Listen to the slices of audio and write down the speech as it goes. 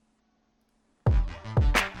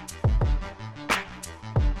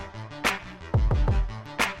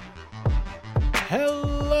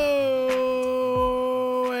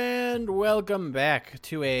welcome back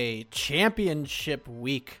to a championship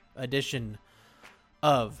week edition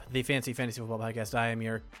of the Fancy Football Podcast. I am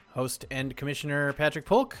your host and commissioner, Patrick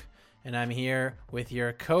Polk, and I'm here with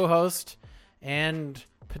your co-host and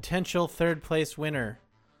potential third place winner,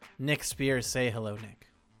 Nick Spears. Say hello, Nick.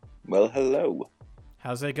 Well, hello.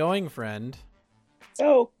 How's it going, friend?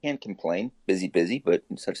 Oh, can't complain. Busy, but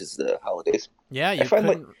such as the holidays. Yeah, you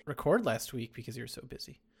couldn't record last week because you were so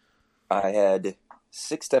busy. I had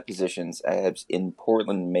 6 depositions. I was in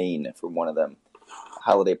Portland, Maine for one of them.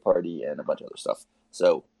 Holiday party and a bunch of other stuff.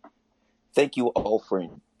 So, thank you all for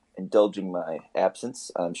indulging my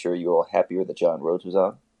absence. I'm sure you're all happier that John Rhodes was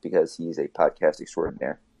on because he's a podcast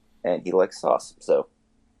extraordinaire. And he likes sauce, so.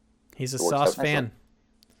 He's a sauce fan.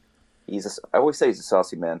 I always say he's a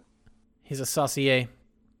saucy man. He's a saucier.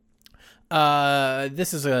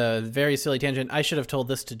 This is a very silly tangent. I should have told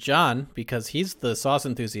this to John because he's the sauce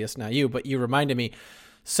enthusiast, not you, but you reminded me.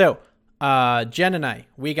 So, Jen and I,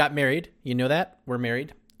 we got married. You know that? We're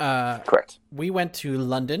married. Correct. We went to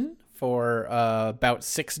London for about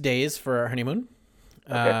 6 days for our honeymoon.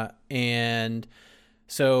 Okay. And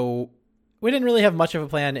so we didn't really have much of a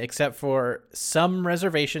plan except for some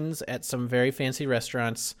reservations at some very fancy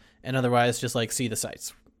restaurants and otherwise just like see the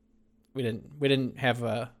sights. We didn't have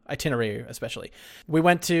a itinerary especially. We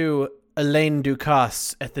went to Elaine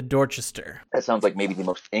Ducasse at the Dorchester. That sounds like maybe the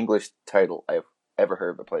most English title I've ever heard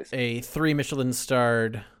of a place. A 3 Michelin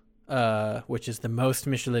starred, which is the most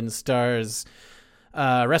Michelin stars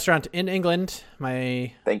restaurant in England.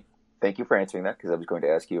 Thank you for answering that, because I was going to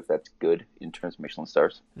ask you if that's good in terms of Michelin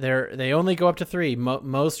stars. They only go up to 3.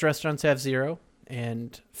 Most restaurants have 0,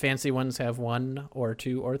 and fancy ones have 1 or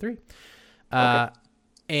 2 or 3. Okay.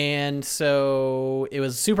 And so it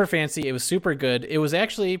was super fancy. It was super good. It was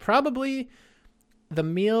actually probably the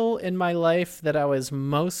meal in my life that I was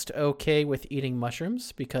most okay with eating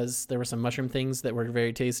mushrooms because there were some mushroom things that were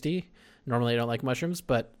very tasty. Normally I don't like mushrooms,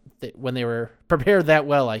 but when they were prepared that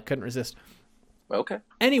well, I couldn't resist. Okay.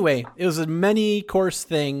 Anyway, it was a many course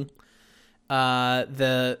thing.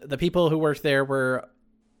 The people who worked there were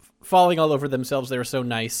falling all over themselves. They were so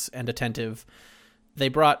nice and attentive. They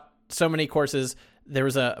brought so many courses. There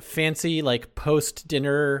was a fancy like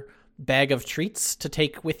post-dinner bag of treats to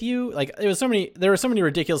take with you. Like there were so many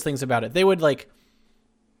ridiculous things about it. They would like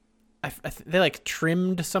they like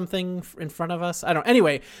trimmed something in front of us. I don't.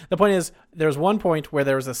 Anyway, the point is there was one point where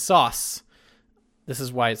there was a sauce. This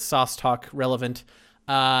is why it's sauce talk relevant.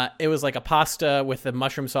 It was like a pasta with a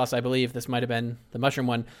mushroom sauce, I believe. This might have been the mushroom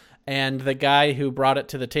one. And the guy who brought it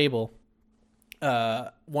to the table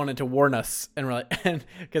wanted to warn us, and we're like, and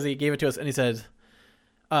because he gave it to us, and he said,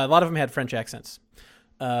 a lot of them had French accents.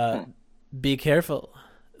 Be careful,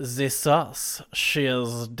 the sauce, she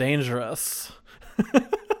is dangerous.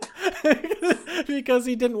 Because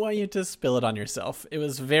he didn't want you to spill it on yourself. It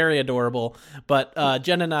was very adorable. But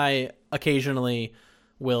Jen and I occasionally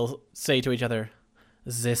will say to each other,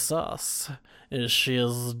 the sauce, she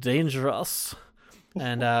is dangerous.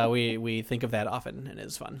 And we think of that often, and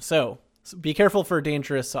it's fun. So be careful for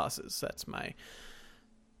dangerous sauces. That's my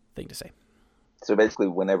thing to say. So basically,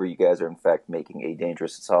 whenever you guys are in fact making a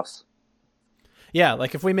dangerous sauce. Yeah,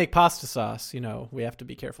 like if we make pasta sauce, we have to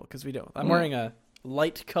be careful because we don't. I'm wearing a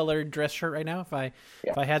light colored dress shirt right now. If I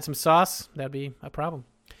had some sauce, that'd be a problem.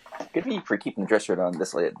 Good for keeping the dress shirt on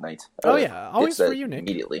this late at night. Oh yeah, always for you, Nick.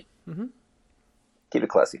 Immediately. Mm-hmm. Keep it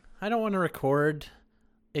classy. I don't want to record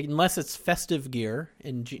unless it's festive gear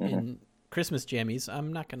in Christmas jammies.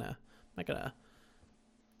 I'm not gonna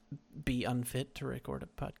be unfit to record a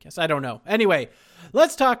podcast. I don't know. Anyway,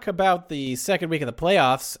 let's talk about the second week of the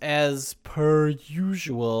playoffs. As per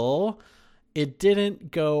usual, it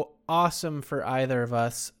didn't go awesome for either of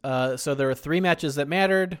us. So there were 3 matches that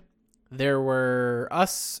mattered. There were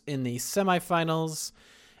us in the semifinals,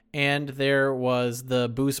 and there was the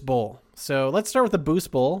Boost Bowl. So let's start with the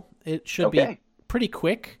Boost Bowl. It should be pretty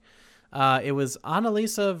quick. It was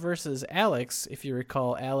Annalisa versus Alex. If you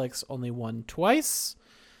recall, Alex only won twice.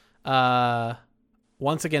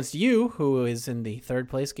 Once against you, who is in the 3rd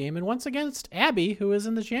place game, and once against Abby, who is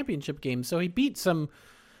in the championship game. So he beat some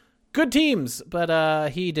good teams,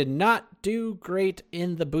 but he did not do great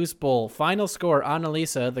in the Boost Bowl. Final score,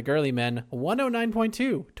 Annalisa, the girly men,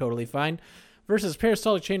 109.2, totally fine, versus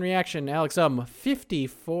Peristaltic Chain Reaction, Alex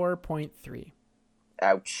 54.3.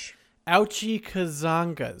 Ouch. Ouchie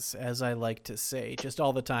kazangas, as I like to say, just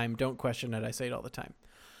all the time. Don't question it, I say it all the time.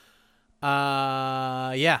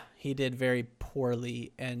 Yeah, he did very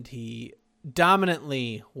poorly, and he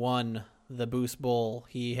dominantly won the Boost Bowl.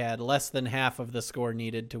 He had less than half of the score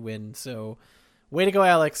needed to win. So way to go,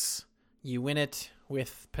 Alex. You win it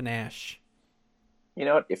with panache. You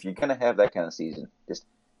know what? If you're gonna have that kind of season, just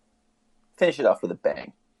finish it off with a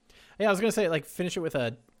bang. Yeah, I was gonna say like finish it with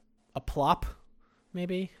a plop,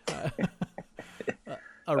 maybe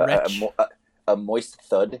a wretch. A moist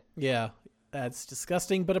thud. Yeah, that's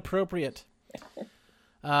disgusting but appropriate.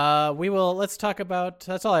 Let's talk about,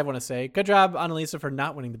 that's all I want to say. Good job, Annalisa, for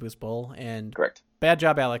not winning the Boost Bowl, and Correct. bad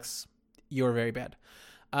job, Alex. You were very bad.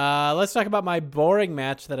 Let's talk about my boring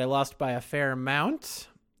match that I lost by a fair amount.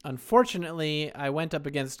 Unfortunately, I went up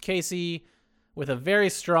against Casey with a very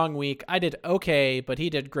strong week. I did okay, but he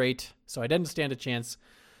did great, so I didn't stand a chance.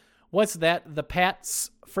 What's that? The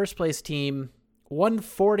Pats' first place team,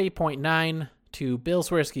 140.9 to Bill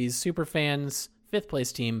Swirsky's Superfans' fifth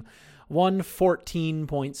place team,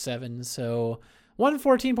 114.7. So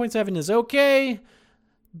 114.7 is okay,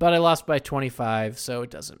 but I lost by 25, so it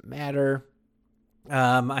doesn't matter.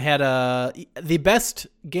 I had the best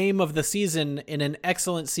game of the season in an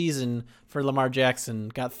excellent season for Lamar Jackson.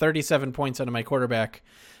 Got 37 points out of my quarterback,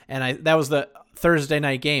 and that was the Thursday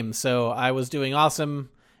night game. So I was doing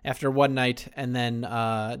awesome after one night, and then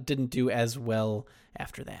didn't do as well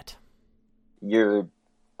after that. You're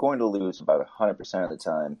going to lose about 100% of the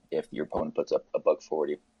time if your opponent puts up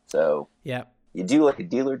 $140. So yeah, you do like a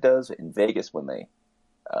dealer does in Vegas when they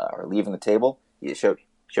are leaving the table. You show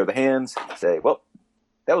the hands, say, well,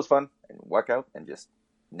 that was fun, and walk out and just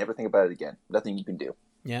never think about it again. Nothing you can do.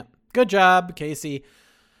 Yeah. Good job, Casey.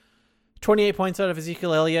 28 points out of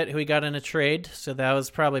Ezekiel Elliott, who he got in a trade, so that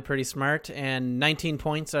was probably pretty smart. And 19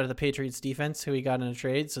 points out of the Patriots defense, who he got in a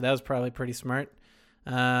trade, so that was probably pretty smart.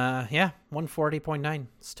 140.9.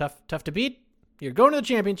 It's tough to beat. You're going to the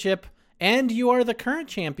championship, and you are the current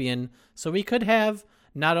champion, so we could have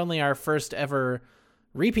not only our first ever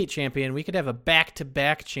repeat champion, we could have a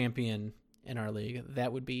back-to-back champion in our league.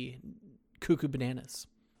 That would be cuckoo bananas.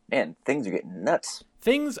 Man, things are getting nuts.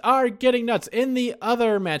 Things are getting nuts. In the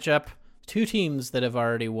other matchup, two teams that have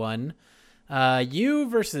already won. You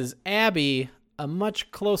versus Abby, a much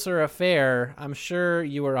closer affair. I'm sure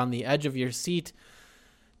you were on the edge of your seat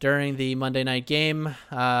during the Monday night game.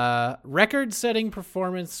 Record-setting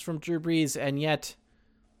performance from Drew Brees, and yet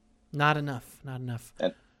not enough. And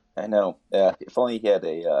I know. If only he had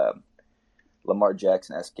a Lamar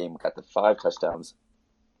Jackson-esque game, got the 5 touchdowns,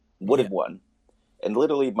 would have won. And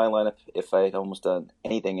literally my lineup, if I had almost done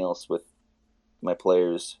anything else with my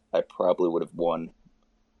players, I probably would have won.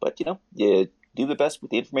 But, you do the best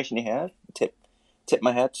with the information you have. Tip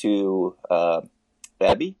my hat to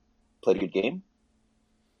Abby. Played a good game.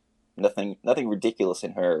 Nothing ridiculous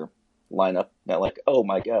in her lineup. Not like, oh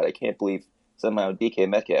my god, I can't believe somehow DK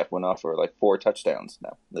Metcalf went off for like 4 touchdowns.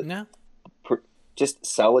 No. Just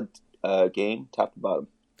solid game, top to bottom.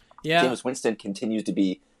 Yeah. Jameis Winston continues to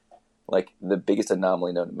be like the biggest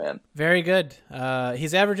anomaly known to man. Very good.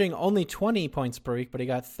 He's averaging only 20 points per week, but he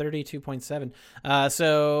got 32.7.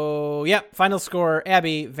 Final score,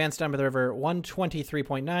 Abby, Vance Down by the River,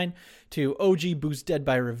 123.9 to OG Boost Dead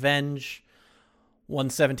by Revenge,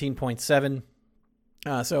 117.7.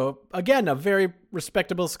 So, again, a very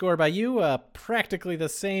respectable score by you. Practically the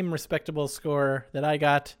same respectable score that I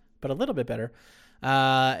got, but a little bit better.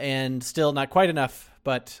 And still not quite enough,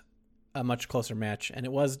 but a much closer match. And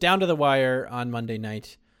it was down to the wire on Monday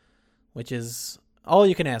night, which is all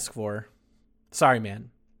you can ask for. Sorry, man.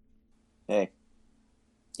 Hey,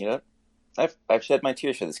 you know what? I've shed my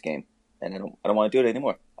tears for this game, and I don't want to do it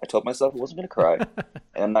anymore. I told myself I wasn't going to cry,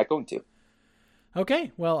 and I'm not going to.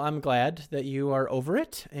 Okay, well, I'm glad that you are over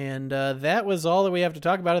it, and that was all that we have to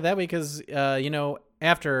talk about it that week, because,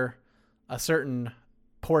 after a certain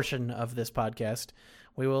portion of this podcast,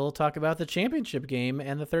 we will talk about the championship game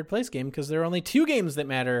and the third place game, because there are only 2 games that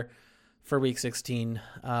matter for Week 16.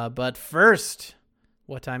 But first,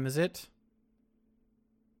 what time is it?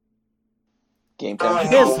 Game time.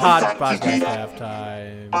 His hot podcast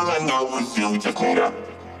halftime.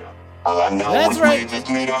 That's right.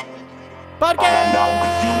 Podcast time.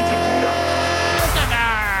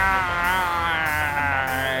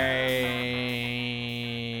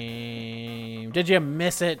 Did you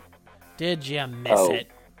miss it?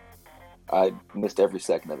 I missed every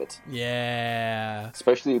second of it. Yeah.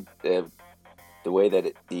 Especially the way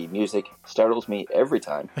that the music startles me every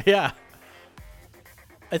time. Yeah.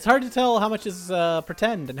 It's hard to tell how much is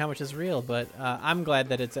pretend and how much is real, but I'm glad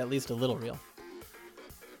that it's at least a little real.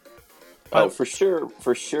 Oh, for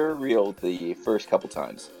sure real the first couple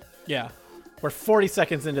times. Yeah. We're 40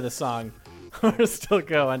 seconds into the song. We're still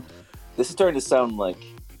going. This is starting to sound like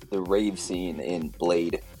the rave scene in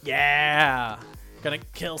Blade. Yeah. Gonna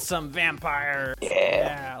kill some vampire.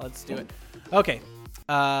 Yeah. Let's do it. Okay.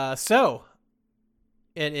 So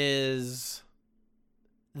it is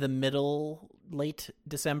the middle late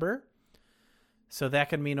December. So that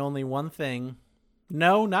can mean only one thing.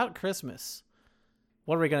 No, not Christmas.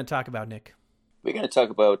 What are we going to talk about, Nick? We're going to talk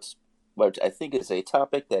about what I think is a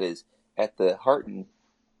topic that is at the heart and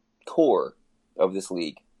core of this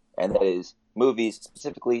league, and that is movies,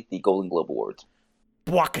 specifically the Golden Globe Awards.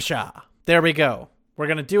 Bwakasha. There we go. We're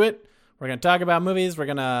going to do it. We're going to talk about movies. We're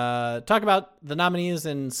going to talk about the nominees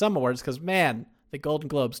in some awards because, man, the Golden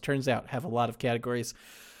Globes, turns out, have a lot of categories.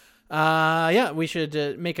 We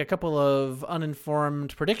should make a couple of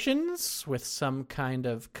uninformed predictions with some kind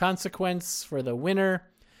of consequence for the winner.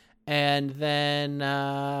 And then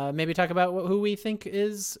maybe talk about who we think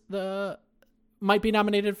might be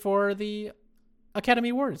nominated for the Academy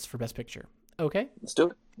Awards for Best Picture. Okay? Let's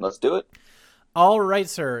do it. All right,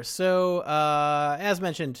 sir. So, as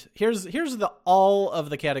mentioned, here's all of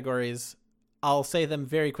the categories. I'll say them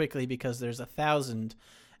very quickly because there's 1,000,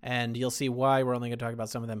 and you'll see why we're only going to talk about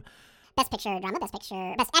some of them. Best Picture Drama, Best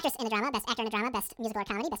Actress in a Drama, Best Actor in a Drama, Best Musical or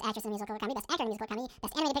Comedy, Best Actress in a Musical or Comedy, Best Actor in a Musical or Comedy,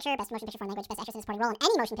 Best Animated Picture, Best Motion Picture Foreign Language, Best Actress in a Supporting Role in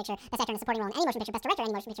any Motion Picture, Best Actor in a Supporting Role in any Motion Picture, Best Director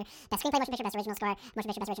in any Motion Picture, Best Screenplay Motion Picture, Best Original Score, Motion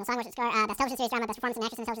Picture, Best Original Song, Motion Score, Best Television Series Drama, Best Performance in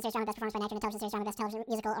an Actress in a Television Series Drama, Best Performance by an Actor in a Television Series Drama, Best Television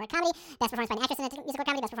Musical or Comedy, Best Performance by an Actress in a Musical or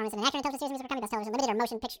Comedy, Best Performance in an Actor in a Television Series Musical or Comedy, Best Television Limited or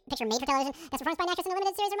Motion Picture Made for Television, Best Performance by an Actress in a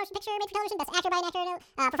Limited Series or Motion Picture Made for Television, Best Actor by an Actor in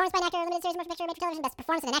a Performance by an Actor in a Limited Series Motion Picture Made for Television, Best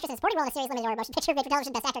Performance in an Actress in a Supporting Role in a Series Limited or Motion Picture Made for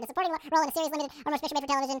Television, Best Actor in a Supporting Role in a Series Limited or Motion Picture Made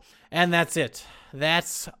for Television. And that's it.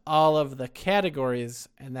 That's all of the categories,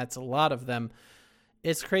 and that's a lot of them.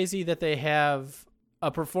 It's crazy that they have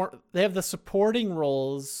they have the supporting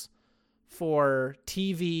roles for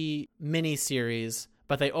TV miniseries,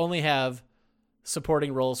 but they only have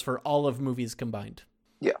supporting roles for all of movies combined.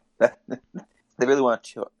 Yeah. They really want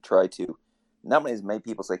to try to nominate as many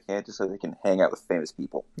people as they can just so they can hang out with famous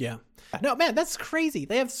people. Yeah. No, man, that's crazy.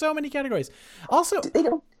 They have so many categories. Also, they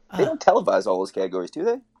don't televise all those categories, do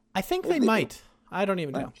they? I think they might. I don't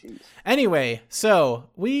even know. Geez. Anyway, so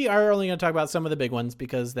we are only going to talk about some of the big ones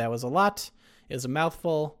because that was a lot. It was a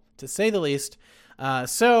mouthful, to say the least.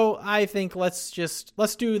 So I think let's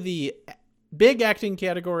do the big acting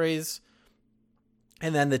categories,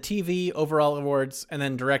 and then the TV overall awards, and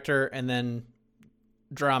then director, and then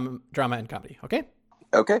drama and comedy. Okay?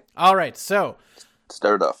 Okay. All right. So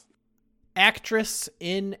start it off. Actress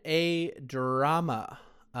in a drama,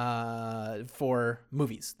 for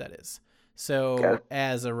movies, that is. So,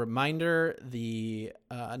 as a reminder, the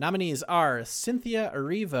nominees are Cynthia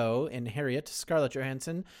Erivo in Harriet, Scarlett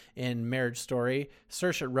Johansson in Marriage Story,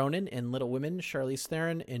 Saoirse Ronan in Little Women, Charlize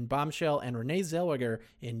Theron in Bombshell, and Renee Zellweger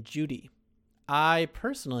in Judy. I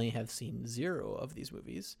personally have seen 0 of these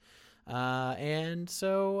movies, and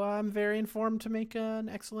so I'm very informed to make an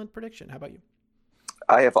excellent prediction. How about you?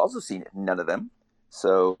 I have also seen none of them,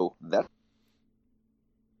 so that.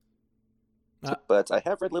 But I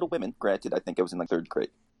have read Little Women. Granted, I think I was in like 3rd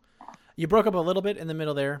grade. You broke up a little bit in the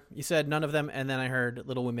middle there. You said none of them, and then I heard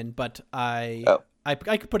Little Women. But I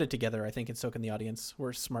could put it together, I think, and so can the audience.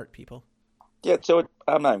 We're smart people. Yeah, so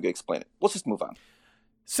I'm not even going to explain it. Let's just move on.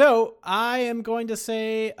 So I am going to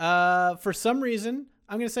say, for some reason,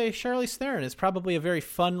 I'm going to say Charlize Theron is probably a very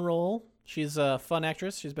fun role. She's a fun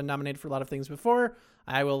actress. She's been nominated for a lot of things before.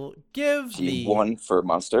 I will give She won for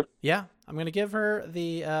Monster. Yeah, I'm going to give her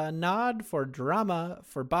the nod for drama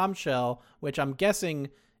for Bombshell, which I'm guessing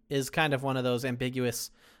is kind of one of those ambiguous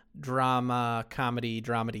drama, comedy,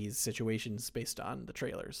 dramedies situations based on the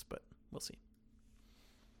trailers, but we'll see.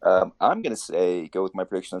 I'm going to go with my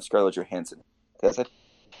prediction of Scarlett Johansson. Because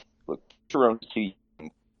Sharon's too young.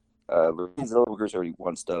 Renee Zellweger's already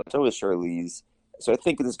won stuff. So is Charlize. So I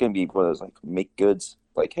think this is going to be one of those like make goods.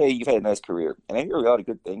 Like, hey, you've had a nice career. And I hear a lot of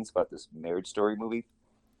good things about this Marriage Story movie.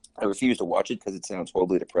 I refuse to watch it because it sounds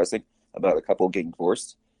horribly depressing about a couple getting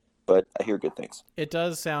divorced. But I hear good things. It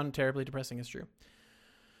does sound terribly depressing, it's true.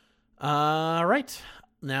 All right.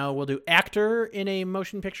 Now we'll do actor in a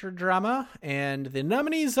motion picture drama. And the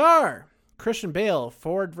nominees are Christian Bale,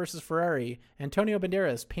 Ford vs. Ferrari, Antonio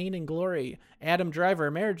Banderas, Pain and Glory, Adam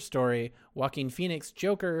Driver, Marriage Story, Joaquin Phoenix,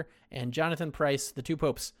 Joker, and Jonathan Pryce, The Two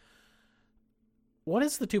Popes. What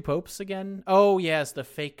is The Two Popes again? Oh, yes, the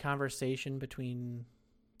fake conversation between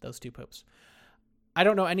those two popes. I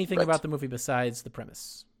don't know anything about the movie besides the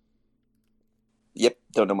premise. Yep,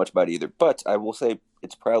 don't know much about it either. But I will say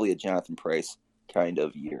it's probably a Jonathan Pryce kind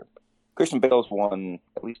of year. Christian Bale's won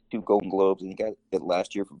at least 2 Golden Globes, and he got it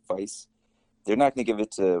last year for Vice. They're not going to give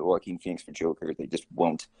it to Joaquin Phoenix for Joker. They just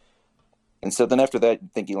won't. And so then after that, I'm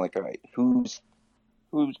thinking like, all right, who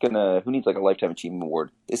needs like a Lifetime Achievement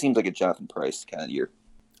Award? It seems like a Jonathan Pryce kind of year.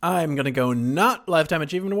 I'm going to go not Lifetime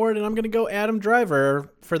Achievement Award, and I'm going to go Adam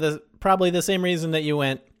Driver for probably the same reason that you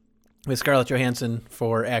went with Scarlett Johansson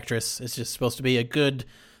for actress. It's just supposed to be a good,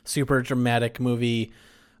 super dramatic movie,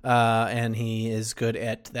 and he is good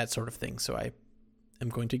at that sort of thing. So I am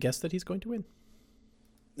going to guess that he's going to win.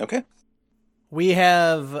 Okay. We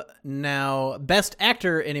have now Best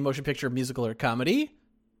Actor in a Motion Picture, Musical, or Comedy,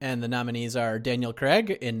 and the nominees are Daniel Craig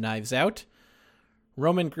in Knives Out,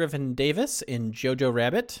 Roman Griffin Davis in Jojo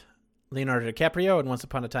Rabbit, Leonardo DiCaprio in Once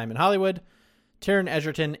Upon a Time in Hollywood, Taron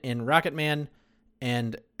Egerton in Rocketman,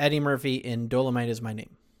 and Eddie Murphy in Dolomite Is My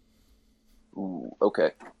Name. Ooh,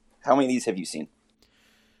 okay. How many of these have you seen?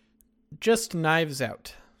 Just Knives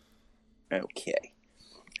Out. Okay.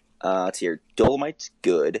 Let's hear. Dolomite's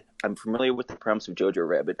good. I'm familiar with the premise of Jojo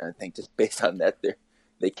Rabbit, and I think just based on that, they're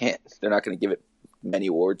not going to give it many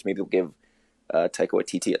awards. Maybe they'll give Taika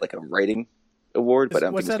Waititi like a writing award, but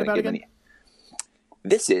I don't think it's going to give any.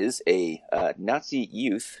 This is a Nazi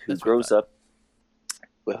youth who grows up,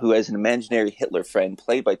 who has an imaginary Hitler friend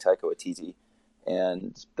played by Taika Waititi,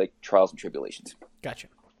 and like trials and tribulations. Gotcha.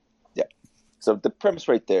 Yeah. So the premise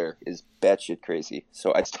right there is batshit crazy.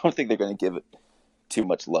 So I just don't think they're going to give it too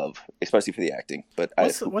much love, especially for the acting. But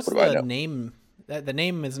what's the name? The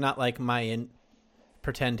name is not like my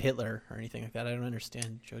pretend Hitler or anything like that. I don't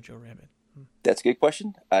understand Jojo Rabbit. That's a good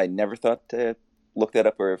question. I never thought to look that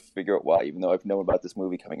up or figure out why, even though I've known about this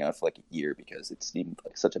movie coming out for like a year because it seemed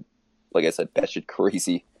like such a, like I said, batshit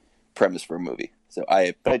crazy premise for a movie. So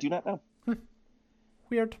I do not know.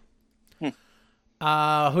 Weird. Who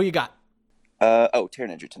you got?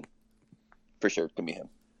 Taron Egerton. For sure, it's gonna be him.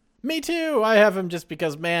 Me too. I have him just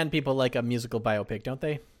because, man, people like a musical biopic, don't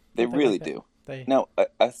they? They really do. Now,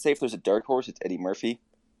 I'd say if there's a dark horse, it's Eddie Murphy,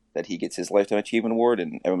 that he gets his Lifetime Achievement Award,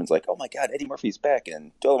 and everyone's like, oh my god, Eddie Murphy's back,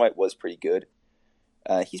 and Dolomite was pretty good.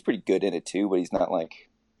 He's pretty good in it too, but he's not like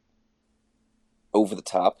over the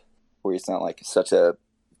top, where he's not like such a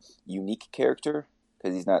unique character,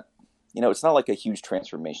 because he's not, it's not like a huge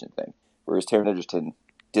transformation thing. Whereas Taron Egerton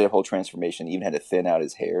did a whole transformation, even had to thin out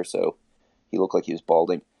his hair, so he looked like he was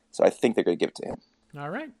balding. So I think they're going to give it to him. All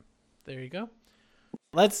right. There you go.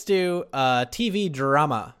 Let's do TV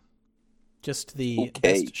drama. Just the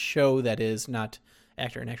best show that is not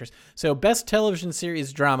actor and actress. So best television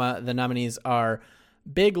series drama, the nominees are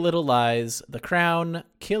Big Little Lies, The Crown,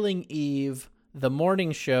 Killing Eve, The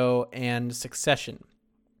Morning Show, and Succession.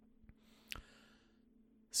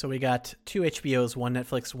 So we got 2 HBOs, 1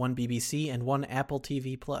 Netflix, 1 BBC, and 1 Apple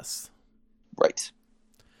TV+. Right.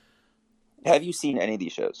 Have you seen any of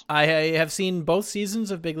these shows? I have seen both seasons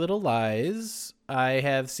of Big Little Lies. I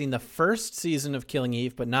have seen the first season of Killing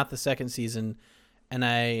Eve, but not the second season. And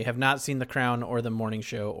I have not seen The Crown or The Morning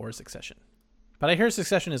Show or Succession. But I hear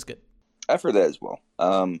Succession is good. I've heard that as well.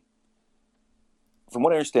 From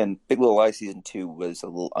what I understand, Big Little Lies Season 2 was a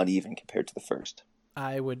little uneven compared to the first.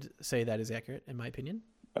 I would say that is accurate, in my opinion.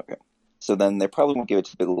 Okay. So then they probably won't give it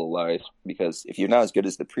to Big Little Lies, because if you're not as good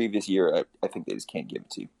as the previous year, I think they just can't give it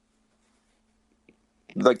to you.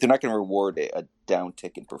 Like, they're not going to reward a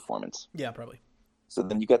downtick in performance. Yeah, probably. So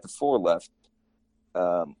then you got the 4 left.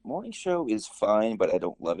 Morning Show is fine, but I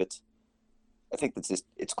don't love it. I think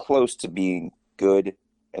it's close to being good,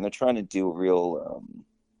 and they're trying to do a real,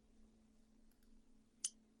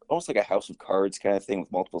 almost like a House of Cards kind of thing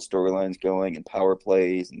with multiple storylines going and power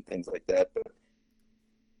plays and things like that. But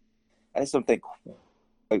I just don't think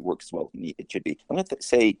quite works as well as it should be. I'm going to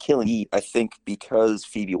say Killing Eve, I think, because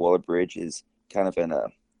Phoebe Waller-Bridge is kind of in a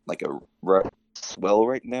swell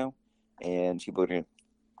right now, and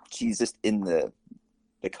she's just in the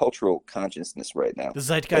cultural consciousness right now. The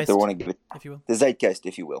zeitgeist, they want to give it, if you will. The zeitgeist,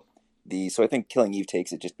 if you will. So I think Killing Eve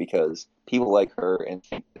takes it just because people like her and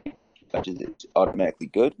think that it's automatically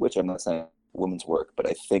good, which I'm not saying women's work, but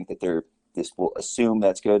I think that this will assume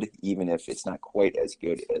that's good, even if it's not quite as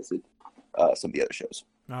good as some of the other shows.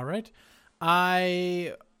 All right.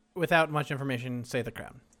 I, without much information, say The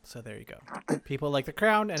Crown. So there you go. People like The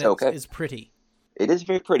Crown, and it is pretty. It is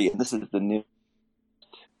very pretty, and this is the new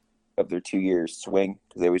of their 2-year swing,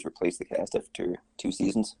 because they always replace the cast after 2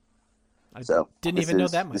 seasons. I didn't even know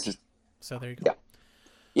that much. So there you go.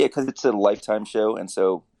 Yeah, because it's a Lifetime show, and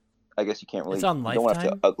so I guess you can't really... It's on Lifetime? You don't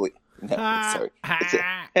have to ugly... No, sorry.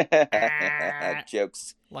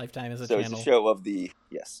 Jokes. Lifetime is a channel. So it's a show of the...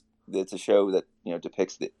 Yes. It's a show that,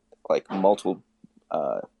 depicts multiple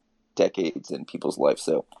decades in people's lives,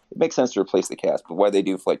 so it makes sense to replace the cast, but why they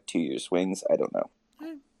do for 2-year swings, I don't know.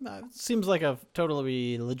 Seems like a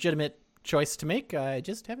totally legitimate choice to make. I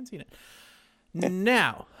just haven't seen it.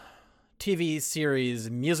 Now, TV series,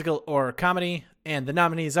 musical or comedy, and the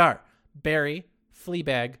nominees are Barry,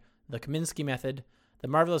 Fleabag, The Kaminsky Method, The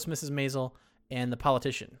Marvelous Mrs. Maisel, and The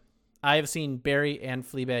Politician. I have seen Barry and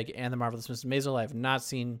Fleabag and The Marvelous Mrs. Maisel. I have not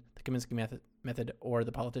seen The The Kominsky Method, or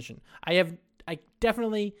The Politician. I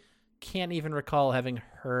definitely can't even recall having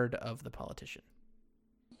heard of The Politician.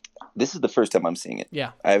 This is the first time I'm seeing it.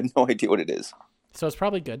 Yeah. I have no idea what it is. So it's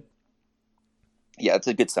probably good. Yeah, it's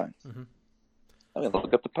a good sign. Mm-hmm. I'm going to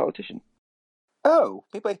look up The Politician. Oh,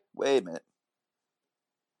 wait a minute.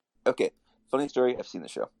 Okay, funny story, I've seen the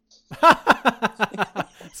show.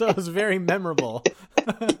 So it was very memorable.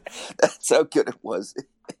 That's how good it was.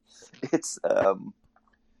 It's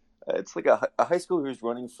like a high schooler who's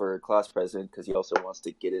running for class president because he also wants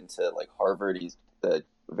to get into like Harvard. He's a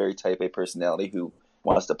very type A personality who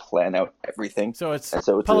wants to plan out everything. So it's it's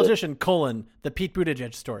Politician : the Pete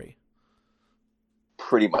Buttigieg story.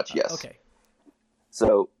 Pretty much, yes. Okay.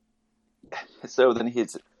 So then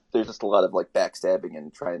there's just a lot of like backstabbing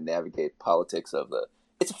and trying to navigate politics of the.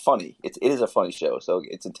 It is a funny show, so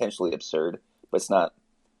it's intentionally absurd, but it's not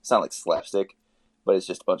like slapstick, but it's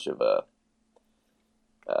just a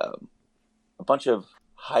bunch of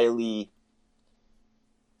highly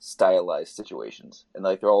stylized situations, and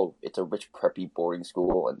like it's a rich preppy boarding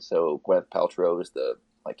school, and so Gwyneth Paltrow is the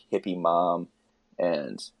like hippie mom,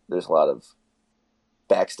 and there's a lot of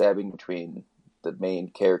backstabbing between the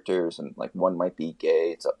main characters, and like one might be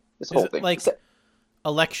gay. It's this whole thing. Like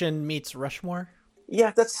Election meets Rushmore?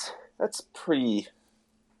 Yeah, that's pretty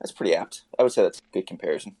apt. I would say that's a good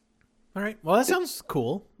comparison. All right. Well, that sounds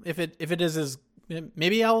cool. If it is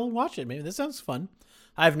maybe I'll watch it. Maybe this sounds fun.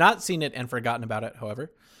 I've not seen it and forgotten about it, however.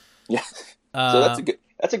 Yeah. So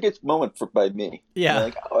that's a good moment by me. Yeah.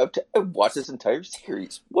 Like, I've watched this entire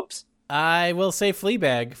series. Whoops. I will say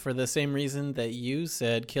Fleabag for the same reason that you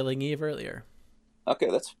said Killing Eve earlier. Okay,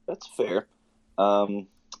 that's fair. God.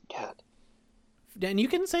 And you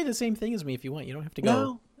can say the same thing as me if you want. You don't have to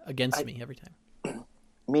go against me every time.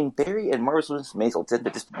 I mean, Barry and Marvelous Mrs. Maisel tend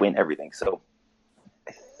to just win everything, so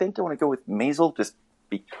I think I want to go with Maisel just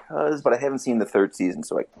because, but I haven't seen the third season,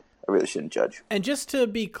 so I really shouldn't judge. And just to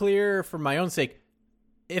be clear for my own sake,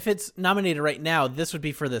 if it's nominated right now, this would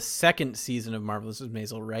be for the second season of Marvelous Mrs.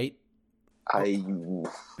 Maisel, right?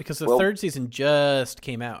 Because the third season just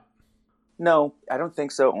came out. No, I don't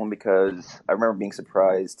think so, only because I remember being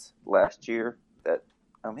surprised last year that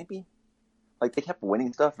maybe like they kept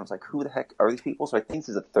winning stuff, and I was like, who the heck are these people? So I think this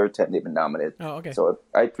is the third time they've been nominated. Oh, okay. So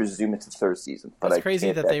I presume it's the third season. But That's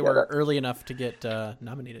crazy that they were early enough to get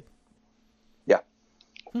nominated. Yeah.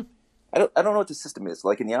 I don't know what the system is.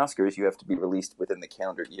 Like in the Oscars, you have to be released within the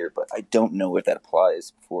calendar year, but I don't know if that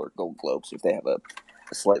applies for Golden Globes, if they have a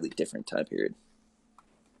slightly different time period.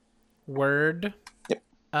 Word. Yep.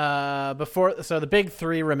 So the big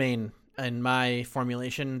three remain in my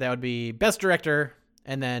formulation. That would be Best Director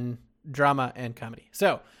and then Drama and Comedy.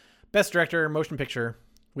 So, Best Director, Motion Picture,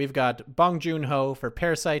 we've got Bong Joon-ho for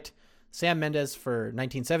Parasite, Sam Mendes for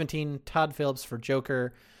 1917, Todd Phillips for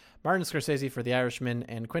Joker, Martin Scorsese for The Irishman,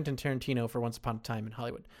 and Quentin Tarantino for Once Upon a Time in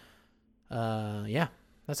Hollywood. Yeah,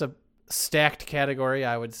 that's a stacked category,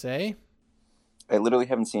 I would say. I literally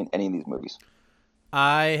haven't seen any of these movies.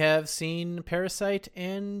 I have seen Parasite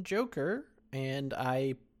and Joker, and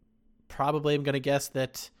I probably am going to guess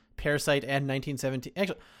that Parasite and 1917...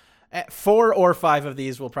 Actually, 4 or 5 of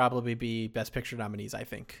these will probably be Best Picture nominees, I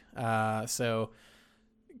think. So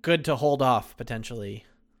good to hold off, potentially,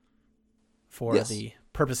 for the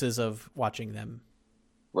purposes of watching them.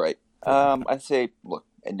 Right. I'd say, look,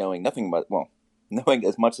 and knowing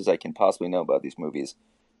as much as I can possibly know about these movies,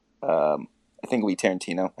 I think it'll be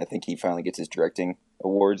Tarantino. I think he finally gets his directing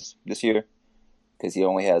awards this year because he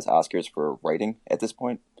only has Oscars for writing at this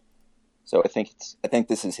point. So I think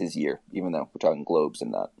this is his year, even though we're talking Globes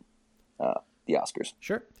and not the Oscars.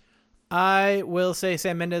 Sure. I will say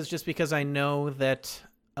Sam Mendes just because I know that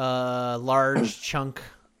a large chunk,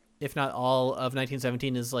 if not all, of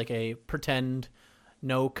 1917 is like a pretend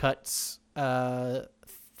no cuts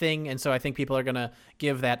thing, and so I think people are gonna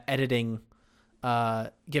give that editing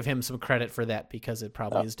give him some credit for that because it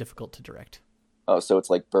probably is difficult to direct. Oh, so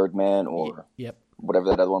it's like Birdman or whatever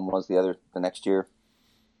that other one was the next year.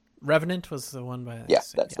 Revenant was the one by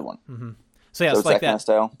that's the one. Mm-hmm. So it's like that kind of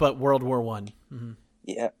style, but World War I. Mm-hmm.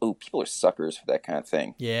 Yeah. Oh, people are suckers for that kind of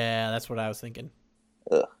thing. Yeah, that's what I was thinking.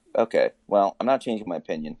 Ugh. Okay. Well, I'm not changing my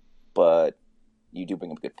opinion, but you do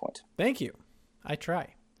bring up a good point. Thank you. I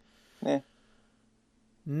try. Yeah.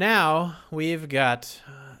 Now we've got.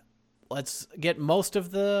 Let's get most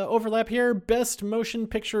of the overlap here. Best Motion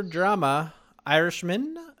Picture Drama: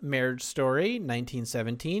 Irishman, Marriage Story,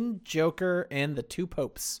 1917, Joker, and The Two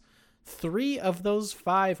Popes. 3 of those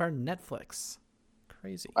 5 are Netflix.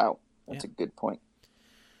 Crazy. Wow, that's a good point.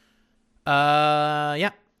 Yeah.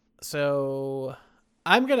 So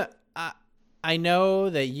I'm gonna. I know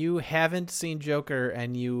that you haven't seen Joker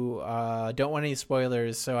and you don't want any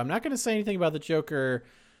spoilers, so I'm not going to say anything about the Joker.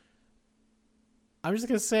 I'm just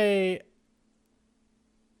going to say,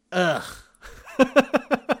 ugh.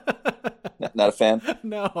 Not a fan?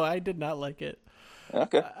 No, I did not like it.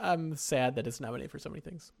 Okay. I'm sad that it's nominated for so many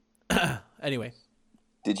things. Anyway.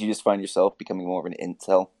 Did you just find yourself becoming more of an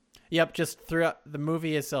incel? Yep, just throughout the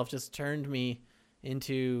movie itself just turned me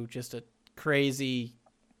into just a crazy,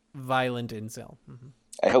 violent incel. Mm-hmm.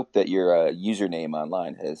 I hope that your username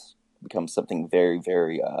online has become something very,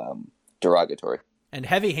 very derogatory. And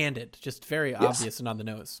heavy-handed, just very obvious and on the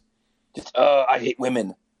nose. Just, I hate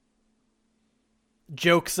women.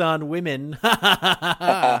 Jokes on women.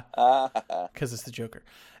 Because it's the Joker.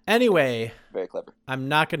 Anyway. Very clever. I'm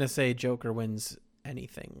not going to say Joker wins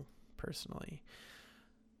anything, personally.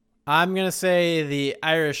 I'm going to say The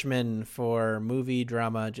Irishman for movie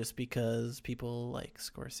drama just because people like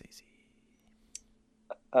Scorsese.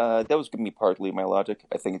 That was going to be partly my logic.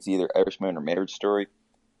 I think it's either Irishman or Marriage Story.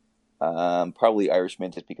 Probably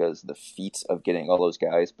Irishman just because the feat of getting all those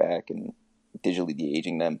guys back and digitally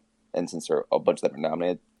de-aging them, and since there are a bunch that are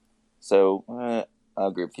nominated. So, I'll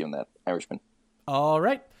agree with you on that. Irishman. All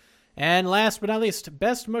right. And last but not least,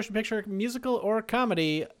 Best Motion Picture, Musical or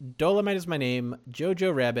Comedy, Dolomite Is My Name,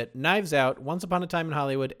 Jojo Rabbit, Knives Out, Once Upon a Time in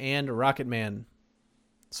Hollywood, and Rocket Man.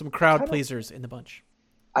 Some crowd pleasers in the bunch.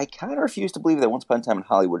 I kind of refuse to believe that Once Upon a Time in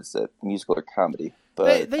Hollywood is a musical or comedy.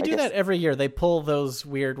 But they do that every year. They pull those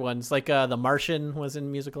weird ones. Like The Martian was in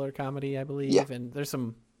musical or comedy, I believe. Yeah. And there's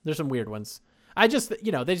some weird ones. I just,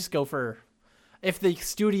 they just go for, if the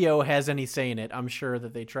studio has any say in it, I'm sure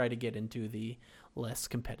that they try to get into the less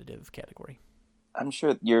competitive category. I'm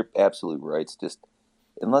sure you're absolutely right. It's just,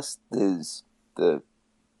 unless there's the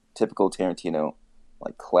typical Tarantino,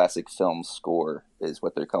 like classic film score is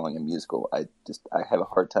what they're calling a musical, I have a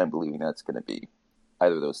hard time believing that's going to be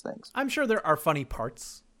either of those things. I'm sure there are funny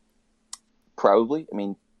parts. Probably. I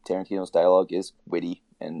mean, Tarantino's dialogue is witty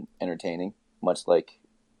and entertaining, much like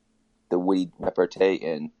the witty repartee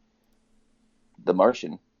in The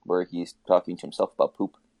Martian, where he's talking to himself about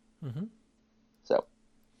poop. Mm-hmm. So,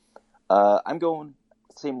 I'm going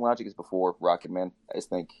same logic as before, Rocket Man. I just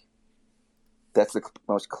think that's the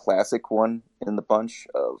most classic one in the bunch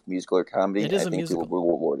of musical or comedy. It is I think musical. people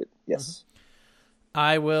will reward it. Yes. Mm-hmm.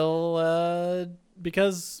 I will,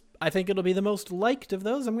 because I think it'll be the most liked of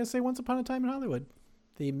those, I'm going to say Once Upon a Time in Hollywood.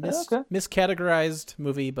 The miscategorized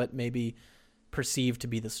movie, but maybe perceived to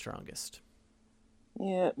be the strongest.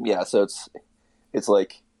 Yeah. So it's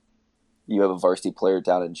like you have a varsity player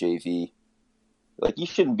down in JV. Like, you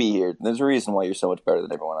shouldn't be here. There's a reason why you're so much better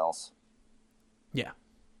than everyone else. Yeah.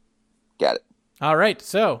 Got it. All right.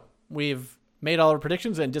 So we've made all our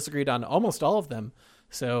predictions and disagreed on almost all of them.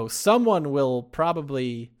 So someone will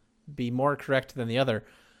probably be more correct than the other.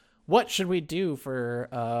 What should we do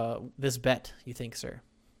for this bet, you think, sir?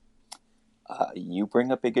 You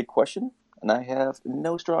bring up a good question, and I have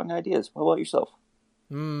no strong ideas. What about yourself?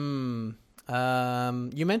 You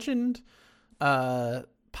mentioned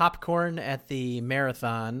popcorn at the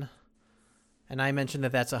marathon, and I mentioned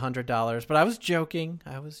that that's $100, but I was joking.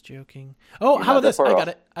 Oh, how about this?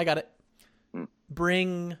 I got it.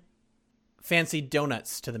 Bring fancy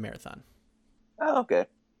donuts to the marathon. Oh, okay.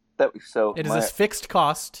 It is a fixed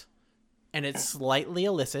cost, and it's slightly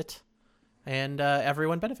illicit, and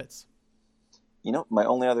everyone benefits. My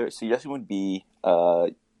only other suggestion would be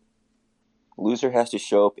loser has to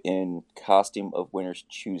show up in costume of winner's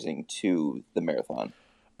choosing to the marathon.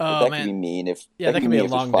 Oh, that could be mean if that could be a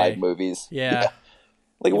long 5 day. movies. Yeah.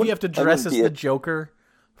 Like, if you have to dress as the Joker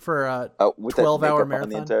for a 12-hour marathon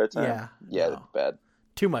the entire time. Yeah, That's bad.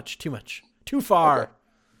 Too much. Too far. Okay.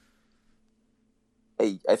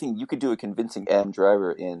 Hey, I think you could do a convincing Adam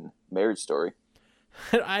Driver in Marriage Story.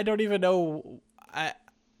 I don't even know. I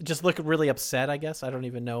just look really upset, I guess. I don't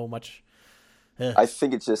even know much. I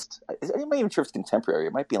think it's just, I'm not even sure if it's contemporary.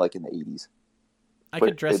 It might be like in the 80s. I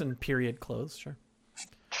could dress in period clothes, sure.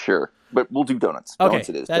 Sure, but we'll do donuts. Okay, Donuts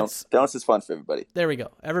it is. Donuts is fun for everybody. There we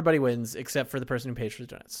go. Everybody wins except for the person who pays for the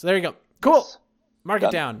donuts. There you go. Cool. Yes. Mark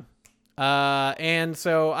it down. And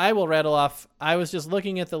so I will rattle off. I was just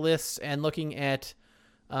looking at the lists and looking at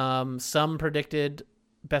some predicted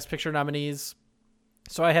Best Picture nominees.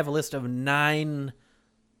 So I have a list of 9,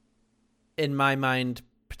 in my mind,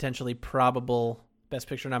 potentially probable Best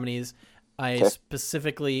Picture nominees. I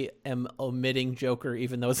specifically am omitting Joker,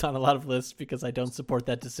 even though it's on a lot of lists, because I don't support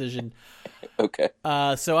that decision. Okay.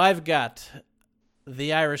 So I've got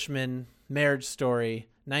The Irishman, Marriage Story,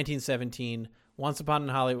 1917, Once Upon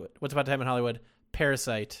a Time in Hollywood,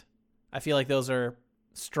 Parasite. I feel like those are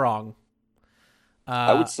strong.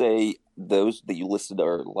 I would say those that you listed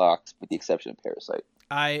are locked, with the exception of Parasite.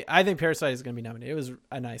 I think Parasite is going to be nominated. It was,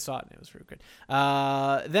 and I saw it, and it was really good.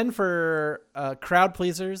 Then for crowd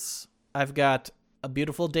pleasers, I've got A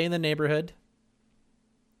Beautiful Day in the Neighborhood,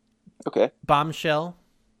 Okay. Bombshell.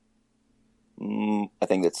 I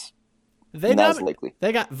think that's They not as likely.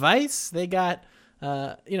 They got Vice. They got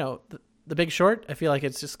the Big Short. I feel like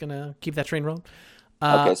it's just gonna keep that train rolling.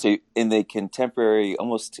 Okay, so in the contemporary,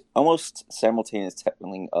 almost simultaneous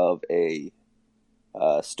telling of a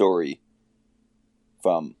story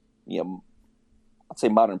from, let's say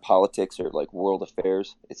modern politics or like world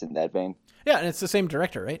affairs, it's in that vein. Yeah, and it's the same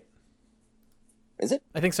director, right? Is it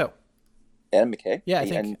I think so. Adam McKay? Yeah, I I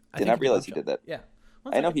think did not realize he Bombshell. did that. Yeah.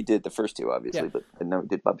 I know he did the first two, obviously, Yeah. but I know he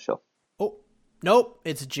did Bombshell. Oh, nope.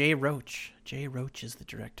 It's Jay Roach. Jay Roach is the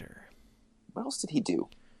director. What else did he do?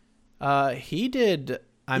 He did.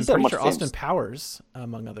 I'm He's done pretty much sure famous- Austin Powers,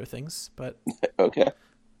 among other things. But Okay,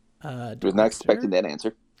 was not expecting that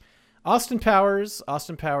answer. Austin Powers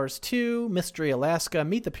 2, Mystery Alaska,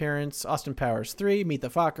 Meet the Parents, Austin Powers 3, Meet the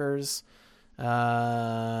Fockers,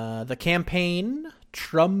 The Campaign,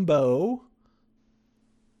 Trumbo.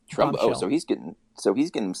 Trumbo. Oh, Bombshell. so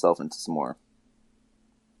he's getting himself into some more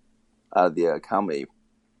out of the comedy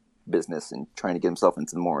business and trying to get himself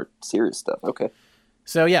into more serious stuff. Okay.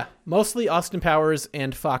 So yeah, mostly Austin Powers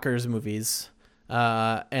and Fockers movies.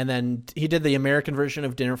 And then he did the American version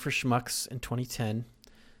of Dinner for Schmucks in 2010.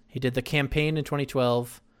 He did The Campaign in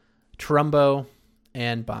 2012, Trumbo,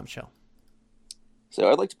 and Bombshell.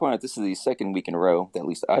 So I'd like to point out this is the second week in a row that at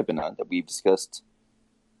least I've been on that we've discussed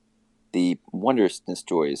the wondrousness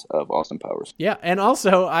joys of Austin Powers. Yeah, and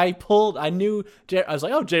also I was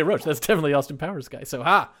like, oh, Jay Roach, that's definitely Austin Powers guy. So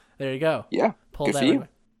there you go. Yeah, Pulled good that for you. right away.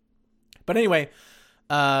 But anyway,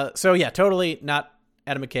 so yeah, totally not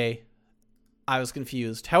Adam McKay. I was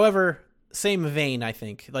confused. However, same vein, I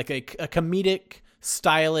think, like a comedic,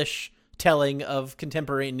 stylish telling of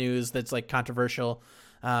contemporary news that's like controversial.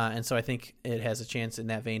 And so I think it has a chance in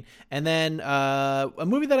that vein. And then a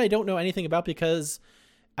movie that I don't know anything about because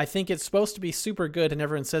I think it's supposed to be super good and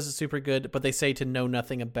everyone says it's super good, but they say to know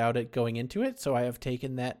nothing about it going into it. So I have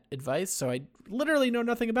taken that advice. So I literally know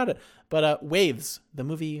nothing about it. But Waves, the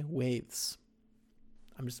movie Waves.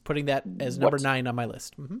 I'm just putting that as number 9 on my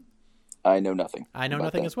list. Mm-hmm. I know nothing. I know about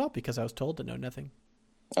nothing that. as well because I was told to know nothing.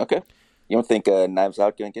 Okay. You don't think Knives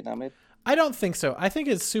Out going to get nominated? I don't think so. I think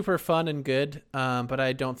it's super fun and good, but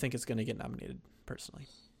I don't think it's going to get nominated personally.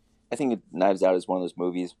 I think Knives Out is one of those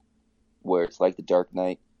movies where it's like The Dark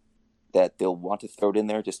Knight that they'll want to throw it in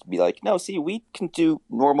there just to be like, no, see, we can do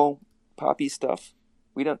normal poppy stuff.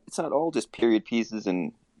 It's not all just period pieces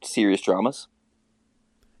and serious dramas.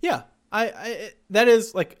 Yeah, I that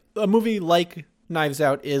is like a movie like Knives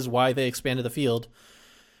Out is why they expanded the field,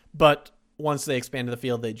 but once they expanded the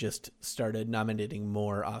field, they just started nominating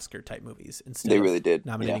more Oscar type movies instead. They of really did.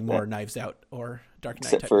 nominating Yeah, more Knives Out or Dark Knight.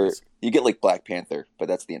 Except type for movies. you get like Black Panther, but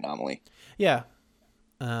that's the anomaly. Yeah,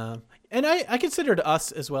 and I considered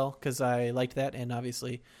Us as well because I liked that, and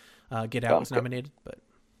obviously Get Out was Okay. nominated, but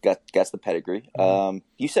Got the pedigree.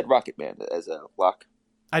 You said Rocket Man as a lock.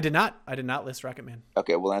 I did not list Rocket Man.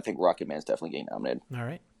 Okay, well, I think Rocket Man's definitely getting nominated. All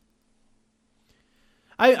right.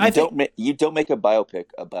 I think You don't make a biopic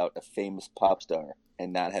about a famous pop star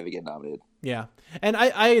and not have it get nominated. yeah, and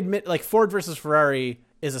I admit like Ford versus Ferrari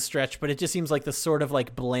is a stretch, but it just seems like the sort of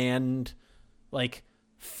like bland, like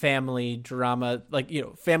family drama, like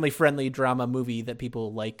family friendly drama movie that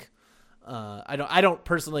people like. I don't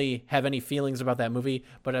personally have any feelings about that movie,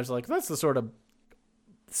 but I was like, that's the sort of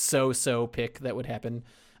so pick that would happen.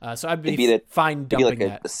 So I'd be fine dumping It'd be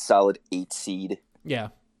like that. a solid 8 seed. Yeah,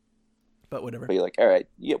 but whatever. But you're like, all right,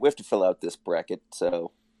 yeah, we have to fill out this bracket.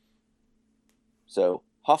 So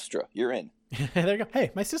Hofstra, you're in. There you go.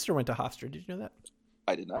 Hey, my sister went to Hofstra. Did you know that?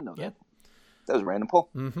 I did not know Yeah. that. That was a random poll.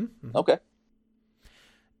 Mm-hmm. Okay.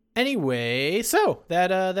 Anyway, so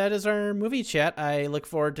that is our movie chat. I look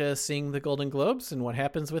forward to seeing the Golden Globes and what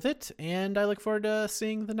happens with it, and I look forward to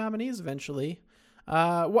seeing the nominees eventually.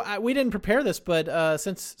 We didn't prepare this, but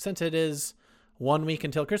since it is 1 week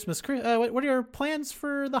until Christmas, what are your plans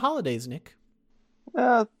for the holidays, Nick?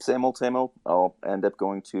 Same old, same old. I'll end up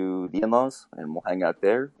going to the in-laws, and we'll hang out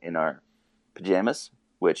there in our pajamas,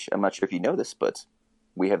 which I'm not sure if you know this, but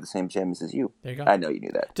we have the same pajamas as you. There you go. I know you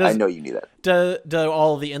knew that. I know you knew that. Do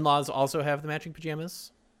all the in-laws also have the matching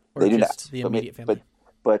pajamas? Or They do just not. the immediate family?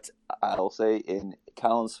 But I'll say in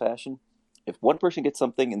Colin's fashion, if one person gets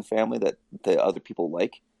something in the family that the other people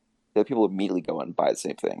like, the other people immediately go out and buy the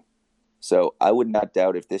same thing. So I would not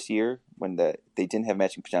doubt if this year, when they didn't have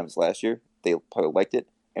matching pajamas last year, they probably liked it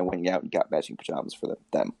and went out and got matching pajamas for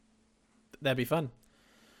them. That'd be fun.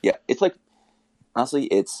 Yeah, it's like honestly,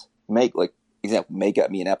 it's Meg. Like example, Meg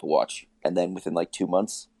got me an Apple Watch, and then within like 2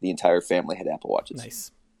 months, the entire family had Apple Watches.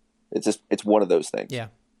 Nice. It's one of those things. Yeah,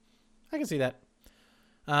 I can see that.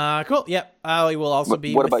 Cool. Yeah, I will also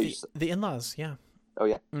be What with about you? the in-laws. Yeah. Oh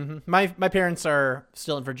yeah. hmm My parents are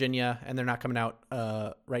still in Virginia, and they're not coming out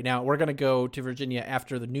right now. We're gonna go to Virginia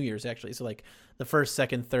after the New Year's, actually. So like the first,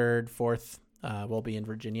 second, third, fourth, we'll be in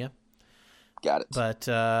Virginia. Got it. But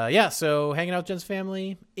yeah, so hanging out with Jen's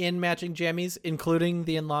family in matching jammies, including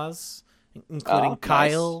the in-laws, including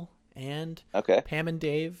Kyle and Okay. Pam and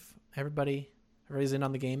Dave. Everybody's in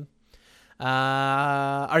on the game.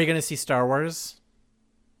 Are you gonna see Star Wars?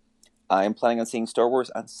 I am planning on seeing Star Wars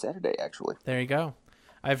on Saturday, actually. There you go.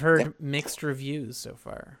 I've heard mixed reviews so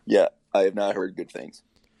far. Yeah, I have not heard good things.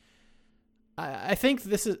 I think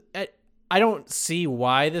this is. I don't see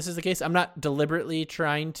why this is the case. I'm not deliberately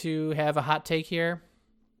trying to have a hot take here,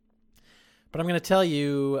 but I'm going to tell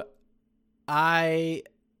you, I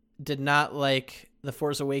did not like The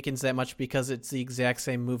Force Awakens that much because it's the exact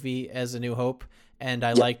same movie as A New Hope, and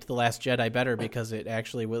I liked The Last Jedi better because it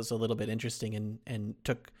actually was a little bit interesting and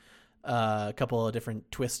took a couple of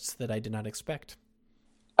different twists that I did not expect.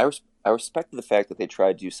 I respect the fact that they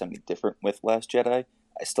tried to do something different with Last Jedi.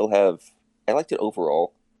 I liked it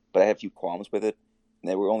overall, but I have a few qualms with it, and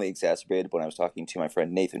they were only exacerbated when I was talking to my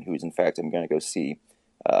friend Nathan, who's in fact I'm going to go see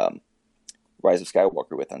Rise of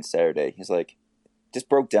Skywalker with on Saturday. He's like, just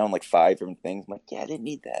broke down like 5 different things. I'm like, yeah, I didn't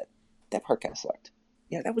need that. That part kind of sucked.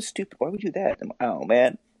 Yeah, that was stupid. Why would you do that? I'm like, oh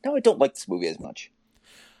man, now I don't like this movie as much.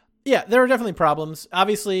 Yeah, there were definitely problems.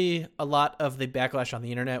 Obviously, a lot of the backlash on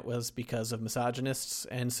the internet was because of misogynists,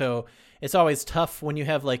 and so it's always tough when you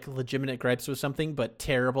have like legitimate gripes with something, but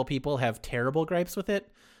terrible people have terrible gripes with it.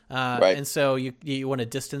 Right. And so you want to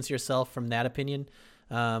distance yourself from that opinion.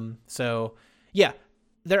 So yeah,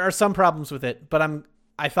 there are some problems with it, but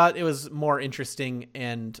I thought it was more interesting,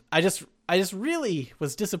 and I just really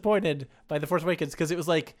was disappointed by The Force Awakens because it was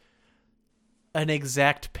like an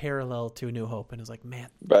exact parallel to A New Hope, and it was like, man,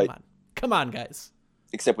 Right. come on, guys.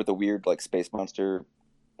 Except with the weird like space monster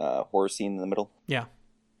horror scene in the middle Yeah,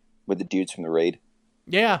 with the dudes from the raid.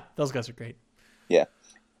 yeah, those guys are great. Yeah.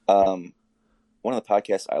 One of the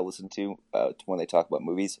podcasts I listen to when they talk about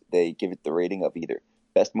movies, they give it the rating of either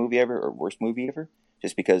best movie ever or worst movie ever,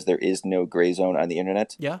 just because there is no gray zone on the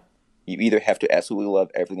internet. Yeah, You either have to absolutely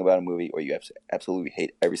love everything about a movie, or you have to absolutely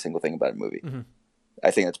hate every single thing about a movie. Mhm. I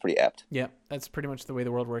think that's pretty apt. yeah, that's pretty much the way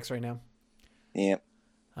the world works right now. Yeah.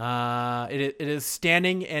 It is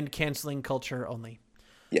standing and canceling culture only.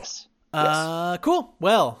 Yes. Cool.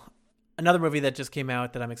 Well, another movie that just came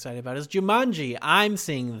out that I'm excited about is Jumanji. I'm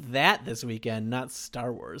seeing that this weekend, not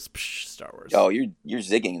Star Wars. Psh, Star Wars. Oh, you're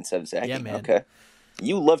zigging instead of zagging. Yeah, man. Okay.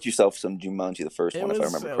 You loved yourself some Jumanji, the first it one, was if I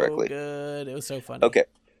remember so correctly. good. It was so funny. Okay.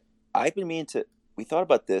 I've been meaning to. We thought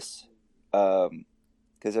about this because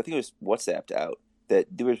I think it was WhatsApped out that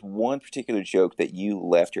there was one particular joke that you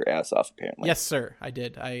laughed your ass off. Apparently, Yes, sir. I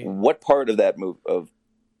did. What part of that move of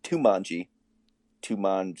Tumanji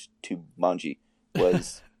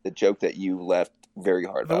was the joke that you laughed very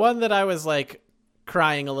hard The about? one that I was like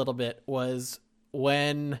crying a little bit was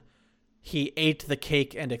when he ate the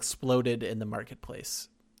cake and exploded in the marketplace.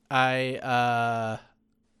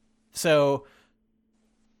 So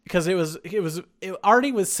because it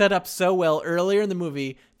already was set up so well earlier in the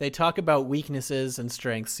movie. They talk about weaknesses and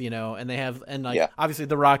strengths, and they have, and like, obviously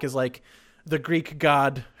The Rock is like the Greek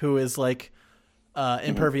god who is like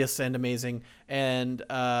impervious and amazing. And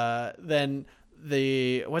then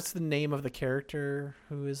what's the name of the character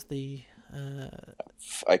who is the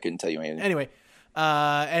I couldn't tell you anything. anyway,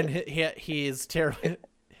 and he is terrible.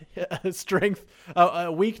 Strength,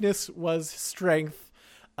 weakness was strength,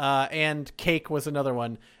 and cake was another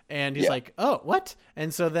one. And he's like, "Oh, what?"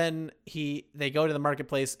 And so then they go to the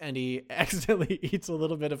marketplace, and he accidentally eats a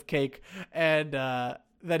little bit of cake, and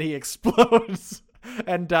then he explodes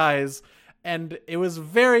and dies. And it was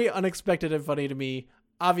very unexpected and funny to me,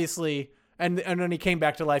 obviously. And when he came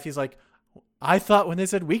back to life, he's like, I thought when they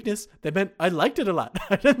said weakness, they meant I liked it a lot.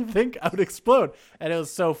 I didn't think I would explode. And it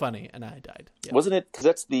was so funny, and I died. Yeah. Wasn't it? Because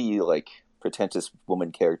that's the like pretentious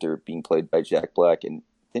woman character being played by Jack Black, and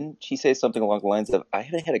didn't she say something along the lines of, "I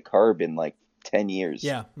haven't had a carb in like 10 years."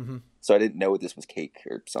 Yeah. Mm-hmm. So I didn't know this was cake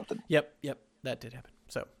or something. Yep. That did happen.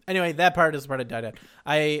 So anyway, that part is the part I died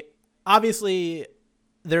at. Obviously,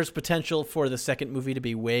 there's potential for the second movie to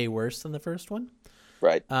be way worse than the first one.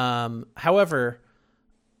 Right. However,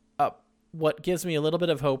 what gives me a little bit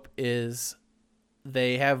of hope is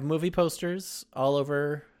they have movie posters all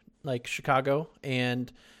over like Chicago, and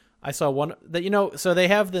I saw one that, so they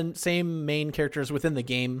have the same main characters within the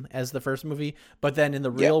game as the first movie, but then in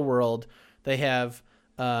the real world, they have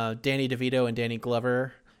Danny DeVito and Danny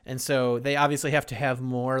Glover. And so they obviously have to have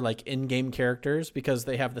more like in-game characters because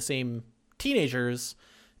they have the same teenagers.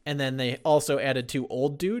 And then they also added 2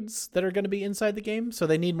 old dudes that are going to be inside the game. So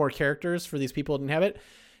they need more characters for these people to inhabit.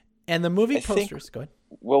 And the movie posters, go ahead.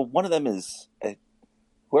 Well, one of them is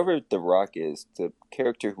whoever The Rock is, the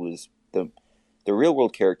character who is the real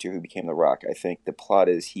world character who became The Rock. I think the plot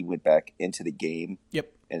is he went back into the game.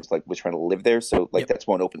 Yep. And it's like was trying to live there. So like that's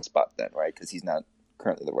one open spot then, right? Because he's not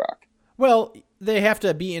currently The Rock. Well, they have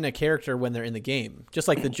to be in a character when they're in the game. Just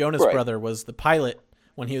like the Jonas brother was the pilot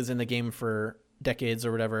when he was in the game for decades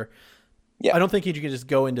or whatever. Yeah. I don't think you can just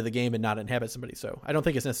go into the game and not inhabit somebody. So I don't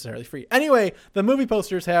think it's necessarily free. Anyway, the movie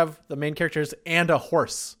posters have the main characters and a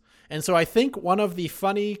horse. And so I think one of the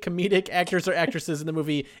funny comedic actors or actresses in the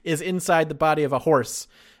movie is inside the body of a horse.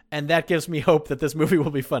 And that gives me hope that this movie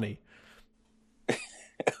will be funny.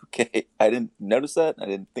 Okay. I didn't notice that. I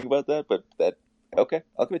didn't think about that, but okay,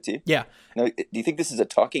 I'll give it to you. Yeah. Now, do you think this is a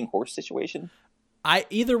talking horse situation?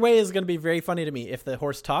 Either way is going to be very funny to me. If the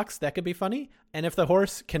horse talks, that could be funny. And if the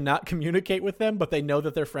horse cannot communicate with them, but they know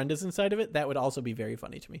that their friend is inside of it, that would also be very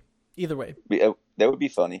funny to me. Either way. That would be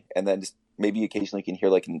funny. And then just maybe occasionally you can hear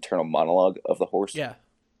like an internal monologue of the horse. Yeah.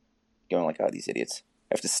 Going like, these idiots.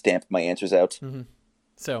 I have to stamp my answers out. Mm-hmm.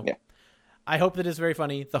 So yeah. I hope that it's very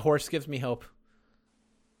funny. The horse gives me hope.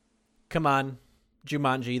 Come on.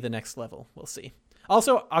 Jumanji, the next level. We'll see.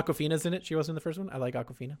 Also, Awkwafina's in it. She was in the first one. I like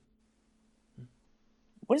Awkwafina.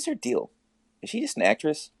 What is her deal? Is she just an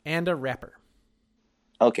actress? And a rapper.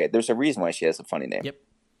 Okay, there's a reason why she has a funny name. Yep.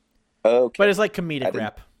 Okay. But it's like comedic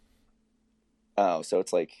rap. Oh, so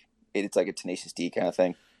it's like a Tenacious D kind of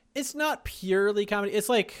thing? It's not purely comedy. It's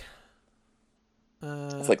like...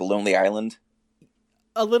 it's like Lonely Island?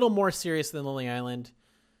 A little more serious than Lonely Island.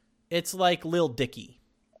 It's like Lil Dicky.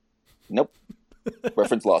 Nope.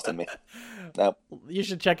 Reference lost on me. Nope. You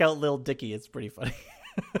should check out Lil Dicky. It's pretty funny.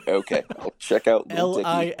 Okay, I'll check out Lil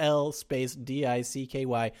Dicky. LIL space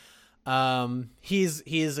DICKY.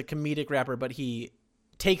 He's a comedic rapper, but he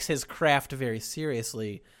takes his craft very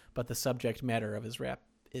seriously. But the subject matter of his rap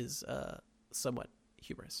is somewhat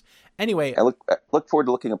humorous. Anyway, I look forward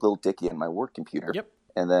to looking up Lil Dicky on my work computer. Yep.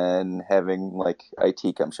 And then having like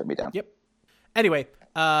IT come shut me down. Yep. Anyway,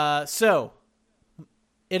 so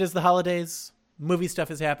it is the holidays. Movie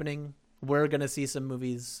stuff is happening. We're gonna see some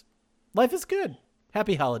movies. Life is good.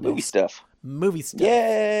 Happy holidays. Movie stuff. Movie stuff.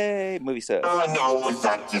 Yay! Movie stuff.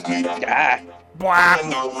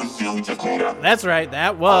 That's right.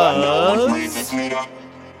 That was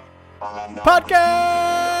podcast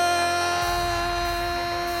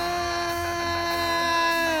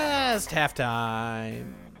halftime.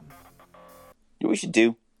 You know what we should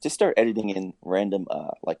do? Just start editing in random,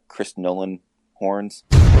 like Chris Nolan horns.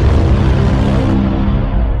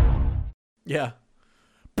 Yeah.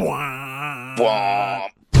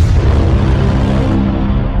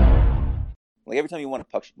 Like every time you want to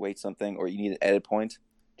punctuate something or you need an edit point,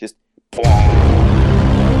 just that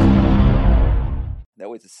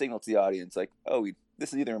way it's a signal to the audience like, oh,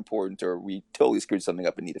 this is either important or we totally screwed something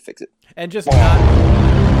up and need to fix it. And just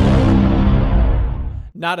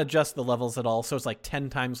not adjust the levels at all, so it's like 10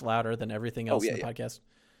 times louder than everything else in the podcast.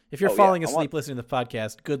 If you're falling asleep listening to the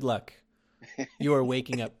podcast, good luck. You are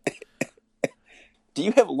waking up. Do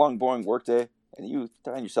you have a long, boring workday and you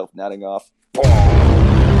find yourself nodding off?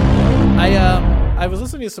 I was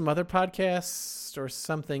listening to some other podcasts or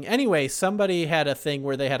something. Anyway, somebody had a thing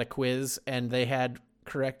where they had a quiz and they had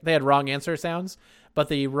wrong answer sounds, but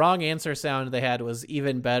the wrong answer sound they had was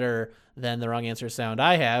even better than the wrong answer sound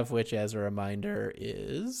I have, which, as a reminder,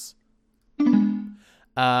 is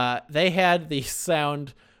they had the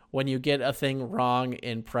sound when you get a thing wrong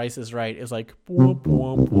in Price is Right. It was like whoop,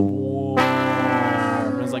 whoop, whoop.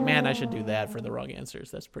 I was like, man, I should do that for the wrong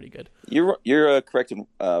answers. That's pretty good. You're correcting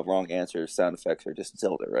wrong answers. Sound effects are just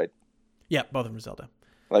Zelda, right? Yeah, both of them are Zelda.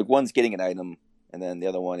 Like one's getting an item, and then the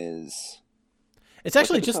other one is. It's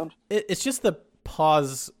actually it's just the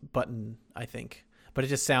pause button, I think, but it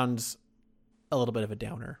just sounds a little bit of a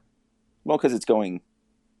downer. Well, because it's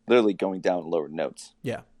literally going down lower notes.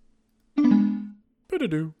 Yeah.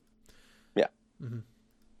 Ba-da-doo. Yeah. Mm-hmm.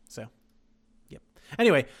 So, yep.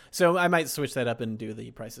 Anyway, so I might switch that up and do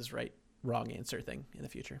the Price is Right wrong answer thing in the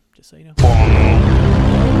future, just so you know.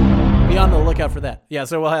 Be on the lookout for that. Yeah,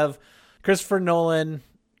 so we'll have Christopher Nolan,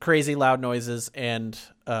 crazy loud noises, and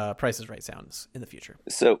Price is Right sounds in the future.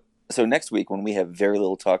 So So next week, when we have very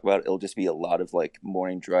little to talk about, it'll just be a lot of like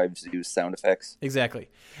morning drive zoo sound effects. Exactly.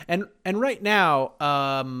 And right now,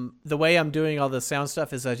 the way I'm doing all the sound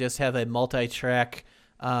stuff is I just have a multi-track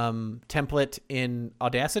template in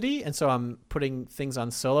Audacity, and so I'm putting things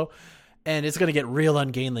on solo. And it's going to get real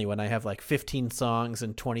ungainly when I have like 15 songs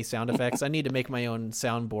and 20 sound effects. I need to make my own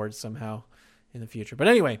soundboard somehow in the future. But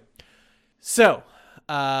anyway, so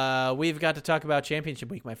we've got to talk about Championship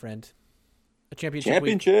Week, my friend. A championship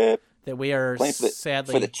week that we are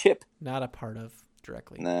sadly for the chip. Not a part of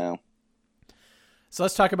directly. No. So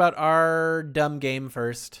let's talk about our dumb game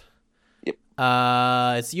first. Yep.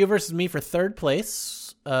 It's you versus me for third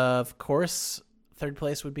place. Of course, third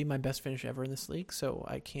place would be my best finish ever in this league, so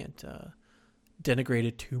I can't denigrate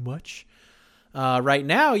it too much. Right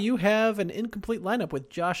now, you have an incomplete lineup with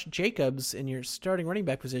Josh Jacobs in your starting running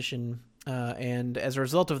back position, and as a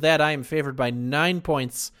result of that, I am favored by 9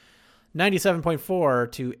 points.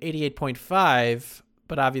 97.4 to 88.5,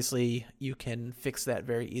 but obviously you can fix that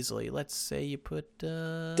very easily. Let's say you put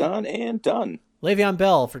done and done. Le'Veon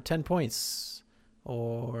Bell for 10 points,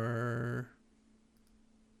 or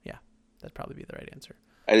yeah, that'd probably be the right answer.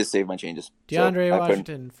 I just saved my changes. DeAndre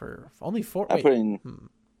Washington for only 4. I put in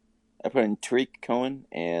Tariq Cohen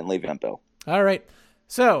and Le'Veon Bell. All right,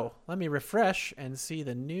 so let me refresh and see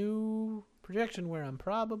the new projection where I'm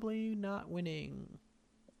probably not winning.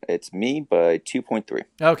 It's me by 2.3.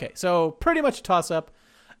 Okay, so pretty much toss up.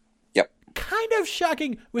 Yep. Kind of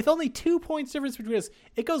shocking. With only 2 points difference between us,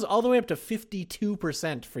 it goes all the way up to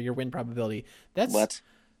 52% for your win probability. That's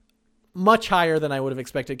much higher than I would have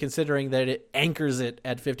expected, considering that it anchors it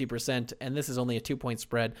at 50%, and this is only a 2-point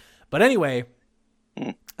spread. But anyway,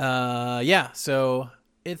 yeah, so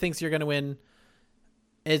it thinks you're going to win.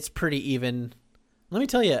 It's pretty even. Let me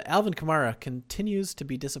tell you, Alvin Kamara continues to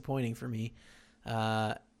be disappointing for me.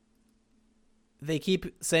 They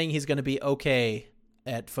keep saying he's going to be okay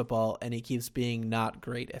at football, and he keeps being not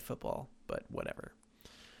great at football, but whatever.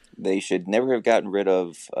 They should never have gotten rid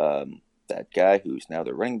of that guy who's now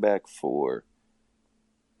the running back for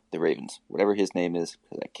the Ravens, whatever his name is,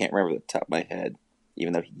 because I can't remember the top of my head,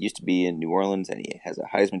 even though he used to be in New Orleans and he has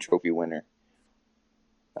a Heisman Trophy winner.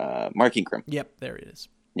 Mark Ingram. Yep, there it is.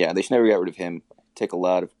 Yeah, they should never get rid of him. Take a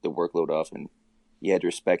lot of the workload off, and you had to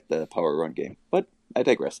respect the power run game. But I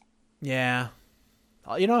digress. Yeah.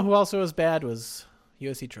 You know who also was bad was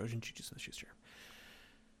USC Trojan Juju Smith-Schuster.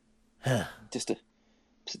 Just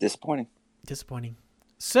disappointing. Disappointing.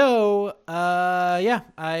 So, yeah,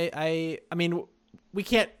 I mean, we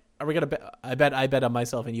can't. Are we gonna bet? I bet on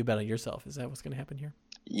myself, and you bet on yourself. Is that what's gonna happen here?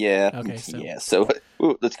 Yeah. Okay. So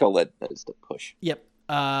let's call that as the push. Yep.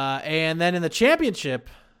 And then in the championship,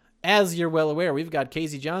 as you're well aware, we've got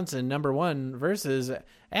Casey Johnson, number 1, versus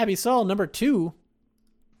Abby Saul, number 2.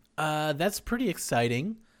 That's pretty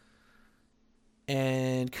exciting.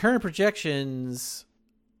 And current projections,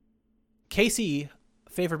 Casey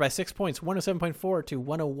favored by 6 points, 107.4 to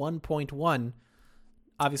 101.1.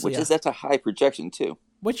 Obviously, that's a high projection too.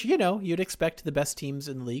 Which, you'd expect the best teams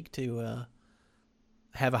in the league to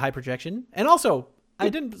have a high projection. And also, I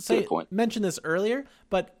didn't mention this earlier,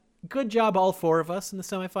 but good job all 4 of us in the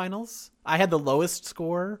semifinals. I had the lowest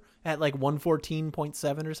score at like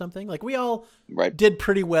 114.7 or something. Like we all did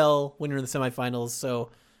pretty well when we were in the semifinals.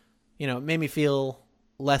 So, it made me feel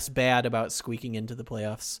less bad about squeaking into the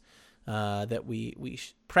playoffs. That we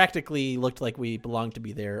practically looked like we belonged to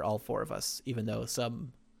be there, all 4 of us, even though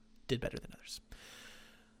some did better than others.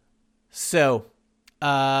 So,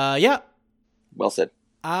 yeah. Well said.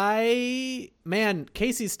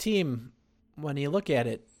 Casey's team, when you look at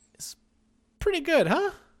it, is pretty good,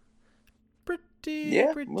 huh?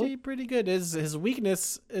 Pretty good. His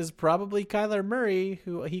weakness is probably Kyler Murray,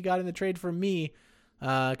 who he got in the trade from me,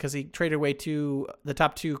 because he traded away the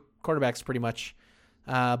top 2 quarterbacks pretty much.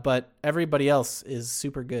 But everybody else is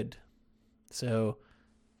super good. So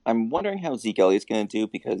I'm wondering how Zeke Elliott's going to do,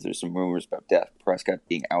 because there's some rumors about Dak Prescott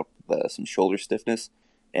being out with some shoulder stiffness,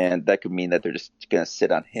 and that could mean that they're just going to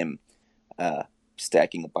sit on him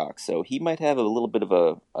stacking the box. So he might have a little bit of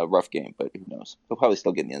a rough game, but who knows? He'll probably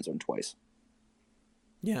still get in the end zone twice.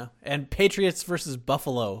 Yeah, and Patriots versus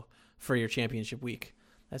Buffalo for your championship week.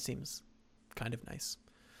 That seems kind of nice.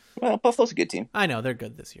 Well, Buffalo's a good team. I know, they're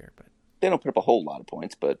good this year, but they don't put up a whole lot of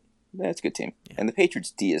points, but that's a good team. Yeah. And the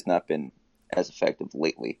Patriots' D has not been as effective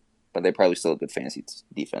lately, but they probably still have good fantasy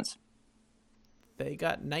defense. They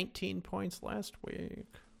got 19 points last week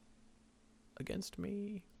against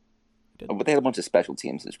me. But they had a bunch of special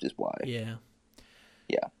teams, which is why. Yeah.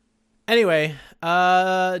 Yeah. Anyway,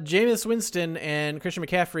 Jameis Winston and Christian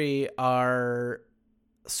McCaffrey are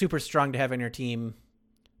super strong to have on your team.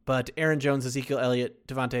 But Aaron Jones, Ezekiel Elliott,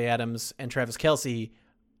 Devontae Adams, and Travis Kelce,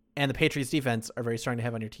 and the Patriots defense are very strong to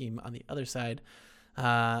have on your team on the other side.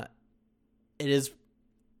 It is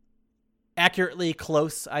accurately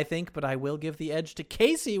close, I think, but I will give the edge to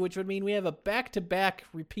Casey, which would mean we have a back-to-back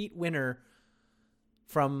repeat winner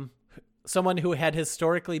from someone who had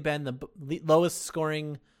historically been the lowest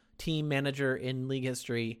scoring team manager in league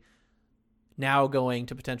history, now going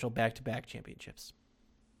to potential back-to-back championships.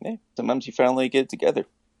 Yeah, sometimes you finally get it together.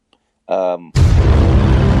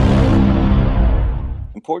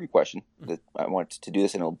 Important question that I want to do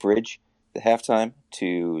this, and it'll bridge the halftime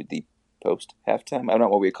to the post-halftime. I don't know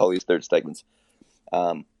what we call these third segments.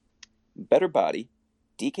 Better body,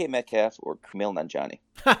 DK Metcalf or Kumail Nanjiani?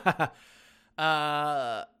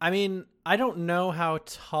 I mean, I don't know how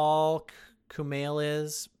tall Kumail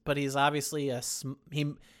is, but he's obviously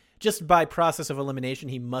he just by process of elimination,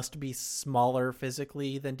 he must be smaller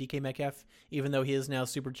physically than DK Metcalf, even though he is now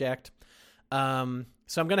super jacked. So I'm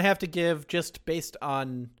going to have to give, just based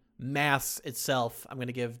on mass itself, I'm going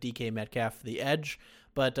to give DK Metcalf the edge,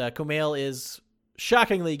 but Kumail is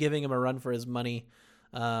shockingly giving him a run for his money.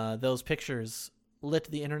 Those pictures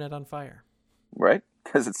lit the internet on fire. Right?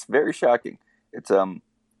 Because it's very shocking.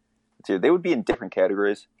 They would be in different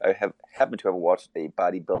categories. I happen to have watched a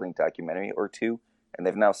bodybuilding documentary or two, and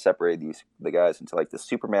they've now separated the guys into like the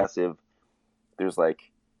supermassive. There's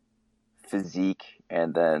like physique,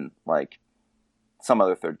 and then like some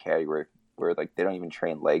other third category where like they don't even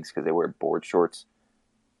train legs because they wear board shorts.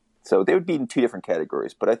 So they would be in two different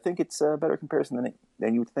categories, but I think it's a better comparison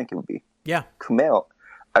than you would think it would be. Yeah, Kumail.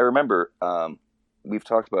 I remember we've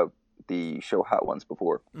talked about the show Hot Ones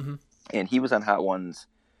before, and he was on Hot Ones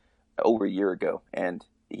over a year ago, and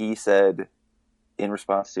he said in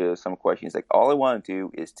response to some questions, like, all I want to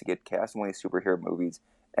do is to get cast in one of these superhero movies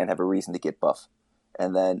and have a reason to get buff.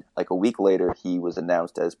 And then like a week later, he was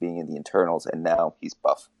announced as being in the Eternals, and now he's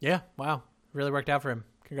buff. Yeah, wow. Really worked out for him.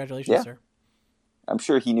 Congratulations, sir. I'm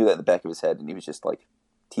sure he knew that in the back of his head, and he was just like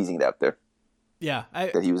teasing it out there. Yeah.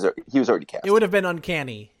 That he was already cast. It would have been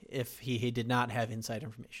uncanny if he did not have inside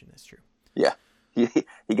information. That's true. Yeah. He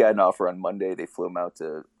got an offer on Monday. They flew him out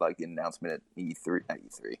to like the announcement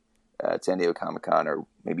at San Diego Comic-Con, or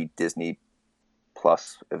maybe Disney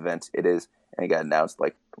Plus event it is, and he got announced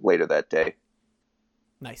like later that day.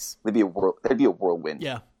 Nice. That'd be a whirlwind.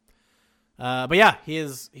 Yeah. But yeah, he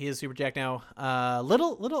is super jacked now.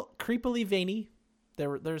 Little creepily veiny.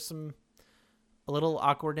 There's a little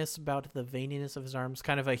awkwardness about the veininess of his arms,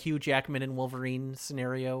 kind of a Hugh Jackman and Wolverine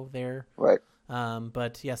scenario there. Right.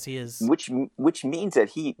 But yes, he is. Which means that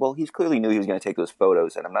he's clearly knew he was going to take those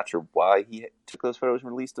photos, and I'm not sure why he took those photos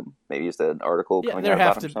and released them. Maybe it's an article coming out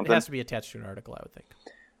about him or something. It has to be attached to an article, I would think.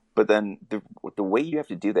 But then the way you have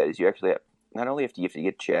to do that is you actually not only have to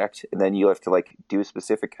get jacked, and then you have to like do a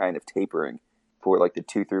specific kind of tapering for like the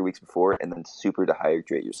 2-3 weeks before, and then super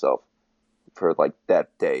dehydrate yourself for like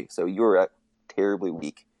that day. So you're terribly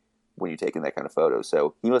weak when you're taking that kind of photo.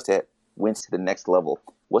 So he must have went to the next level.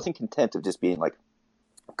 Wasn't content of just being like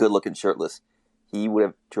good looking shirtless. He would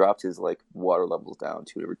have dropped his like water levels down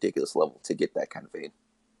to a ridiculous level to get that kind of vein.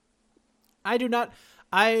 I do not.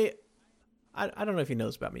 I don't know if he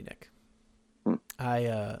knows about me, Nick.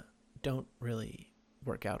 I don't really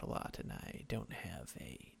work out a lot, and I don't have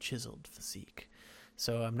a chiseled physique.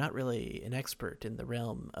 So I'm not really an expert in the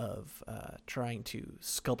realm of trying to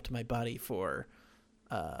sculpt my body for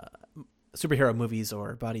superhero movies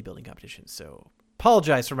or bodybuilding competitions. So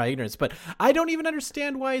apologize for my ignorance, but I don't even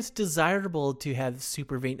understand why it's desirable to have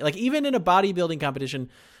super vein. Like even in a bodybuilding competition,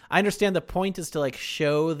 I understand the point is to like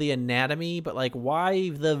show the anatomy, but like why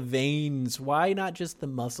the veins? Why not just the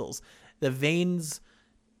muscles? The veins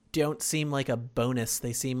don't seem like a bonus.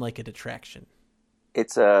 They seem like a detraction.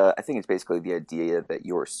 It's I think it's basically the idea that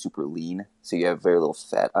you're super lean, so you have very little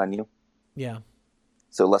fat on you. Yeah.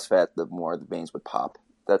 So less fat, the more the veins would pop.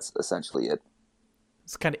 That's essentially it.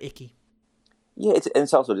 It's kind of icky. Yeah,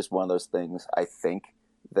 it's also just one of those things, I think,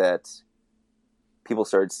 that people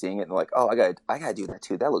started seeing it and they're like, oh, I gotta do that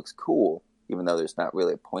too. That looks cool, even though there's not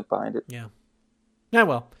really a point behind it. Yeah. Yeah,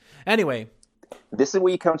 well. Anyway. This is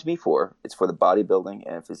what you come to me for. It's for the bodybuilding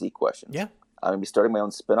and physique questions. Yeah. I'm going to be starting my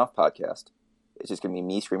own spin-off podcast. It's just going to be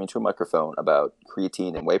me screaming to a microphone about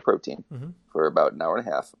creatine and whey protein for about an hour and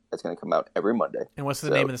a half. It's going to come out every Monday. And what's the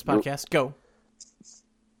name of this podcast? Go.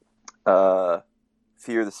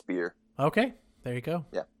 Fear the Spear. Okay. There you go.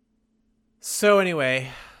 Yeah. So anyway.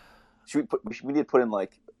 We need to put in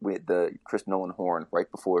like the Chris Nolan horn right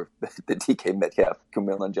before the DK Metcalf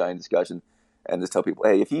Kumail Nanjiani discussion. And just tell people,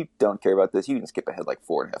 hey, if you don't care about this, you can skip ahead like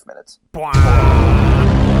 4.5 minutes.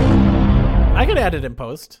 I could add it in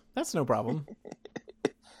post. That's no problem.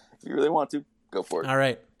 If you really want to, go for it. All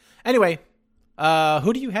right. Anyway,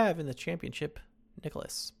 who do you have in the championship,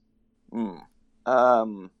 Nicholas?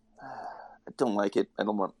 I don't like it. I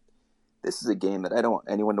don't want. This is a game that I don't want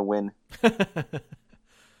anyone to win.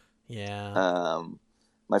 Yeah.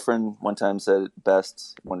 My friend one time said it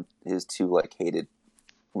best when his two hated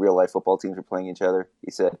real life football teams were playing each other.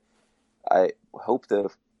 He said, "I hope the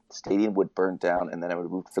stadium would burn down, and then I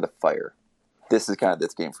would root for the fire." This is kind of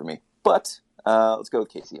this game for me. But let's go with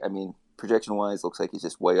Casey. I mean, projection wise, looks like he's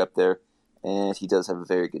just way up there, and he does have a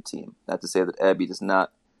very good team. Not to say that Abby does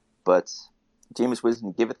not, but Jameis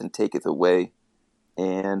Winston giveth and taketh away.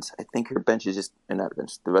 And I think her bench is just, not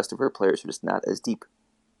bench, the rest of her players are just not as deep.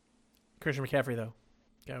 Christian McCaffrey, though.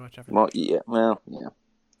 Gotta watch out for Well, yeah.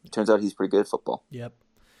 It turns out he's pretty good at football. Yep.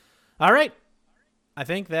 All right. I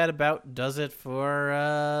think that about does it for,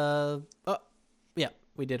 yeah,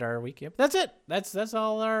 we did our week. Yep. That's it. That's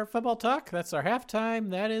all our football talk. That's our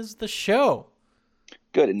halftime. That is the show.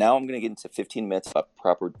 Good. And now I'm going to get into 15 minutes about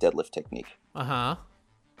proper deadlift technique. Uh-huh.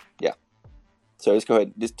 Yeah. So just go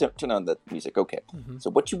ahead. Just turn on the music. Okay. Mm-hmm. So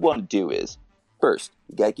what you want to do is, first,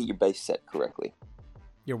 you got to get your base set correctly.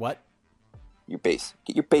 Your what? Your base.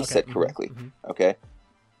 Get your base set correctly. Mm-hmm. Okay?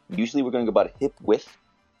 Usually we're going to go about a hip width,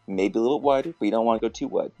 maybe a little bit wider, but you don't want to go too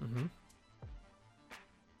wide. Mm-hmm.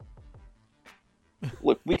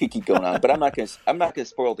 Look, we could keep going on, but I'm not gonna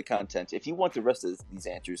spoil the content. If you want the rest of these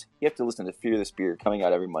answers, you have to listen to Fear the Spear coming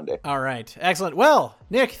out every Monday. All right. Excellent. Well,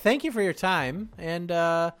 Nick, thank you for your time, and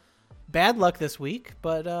bad luck this week,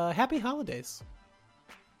 but happy holidays.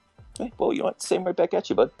 Okay, well, you know what? Same right back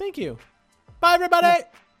at you, bud. Thank you. Bye, everybody.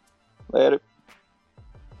 Later.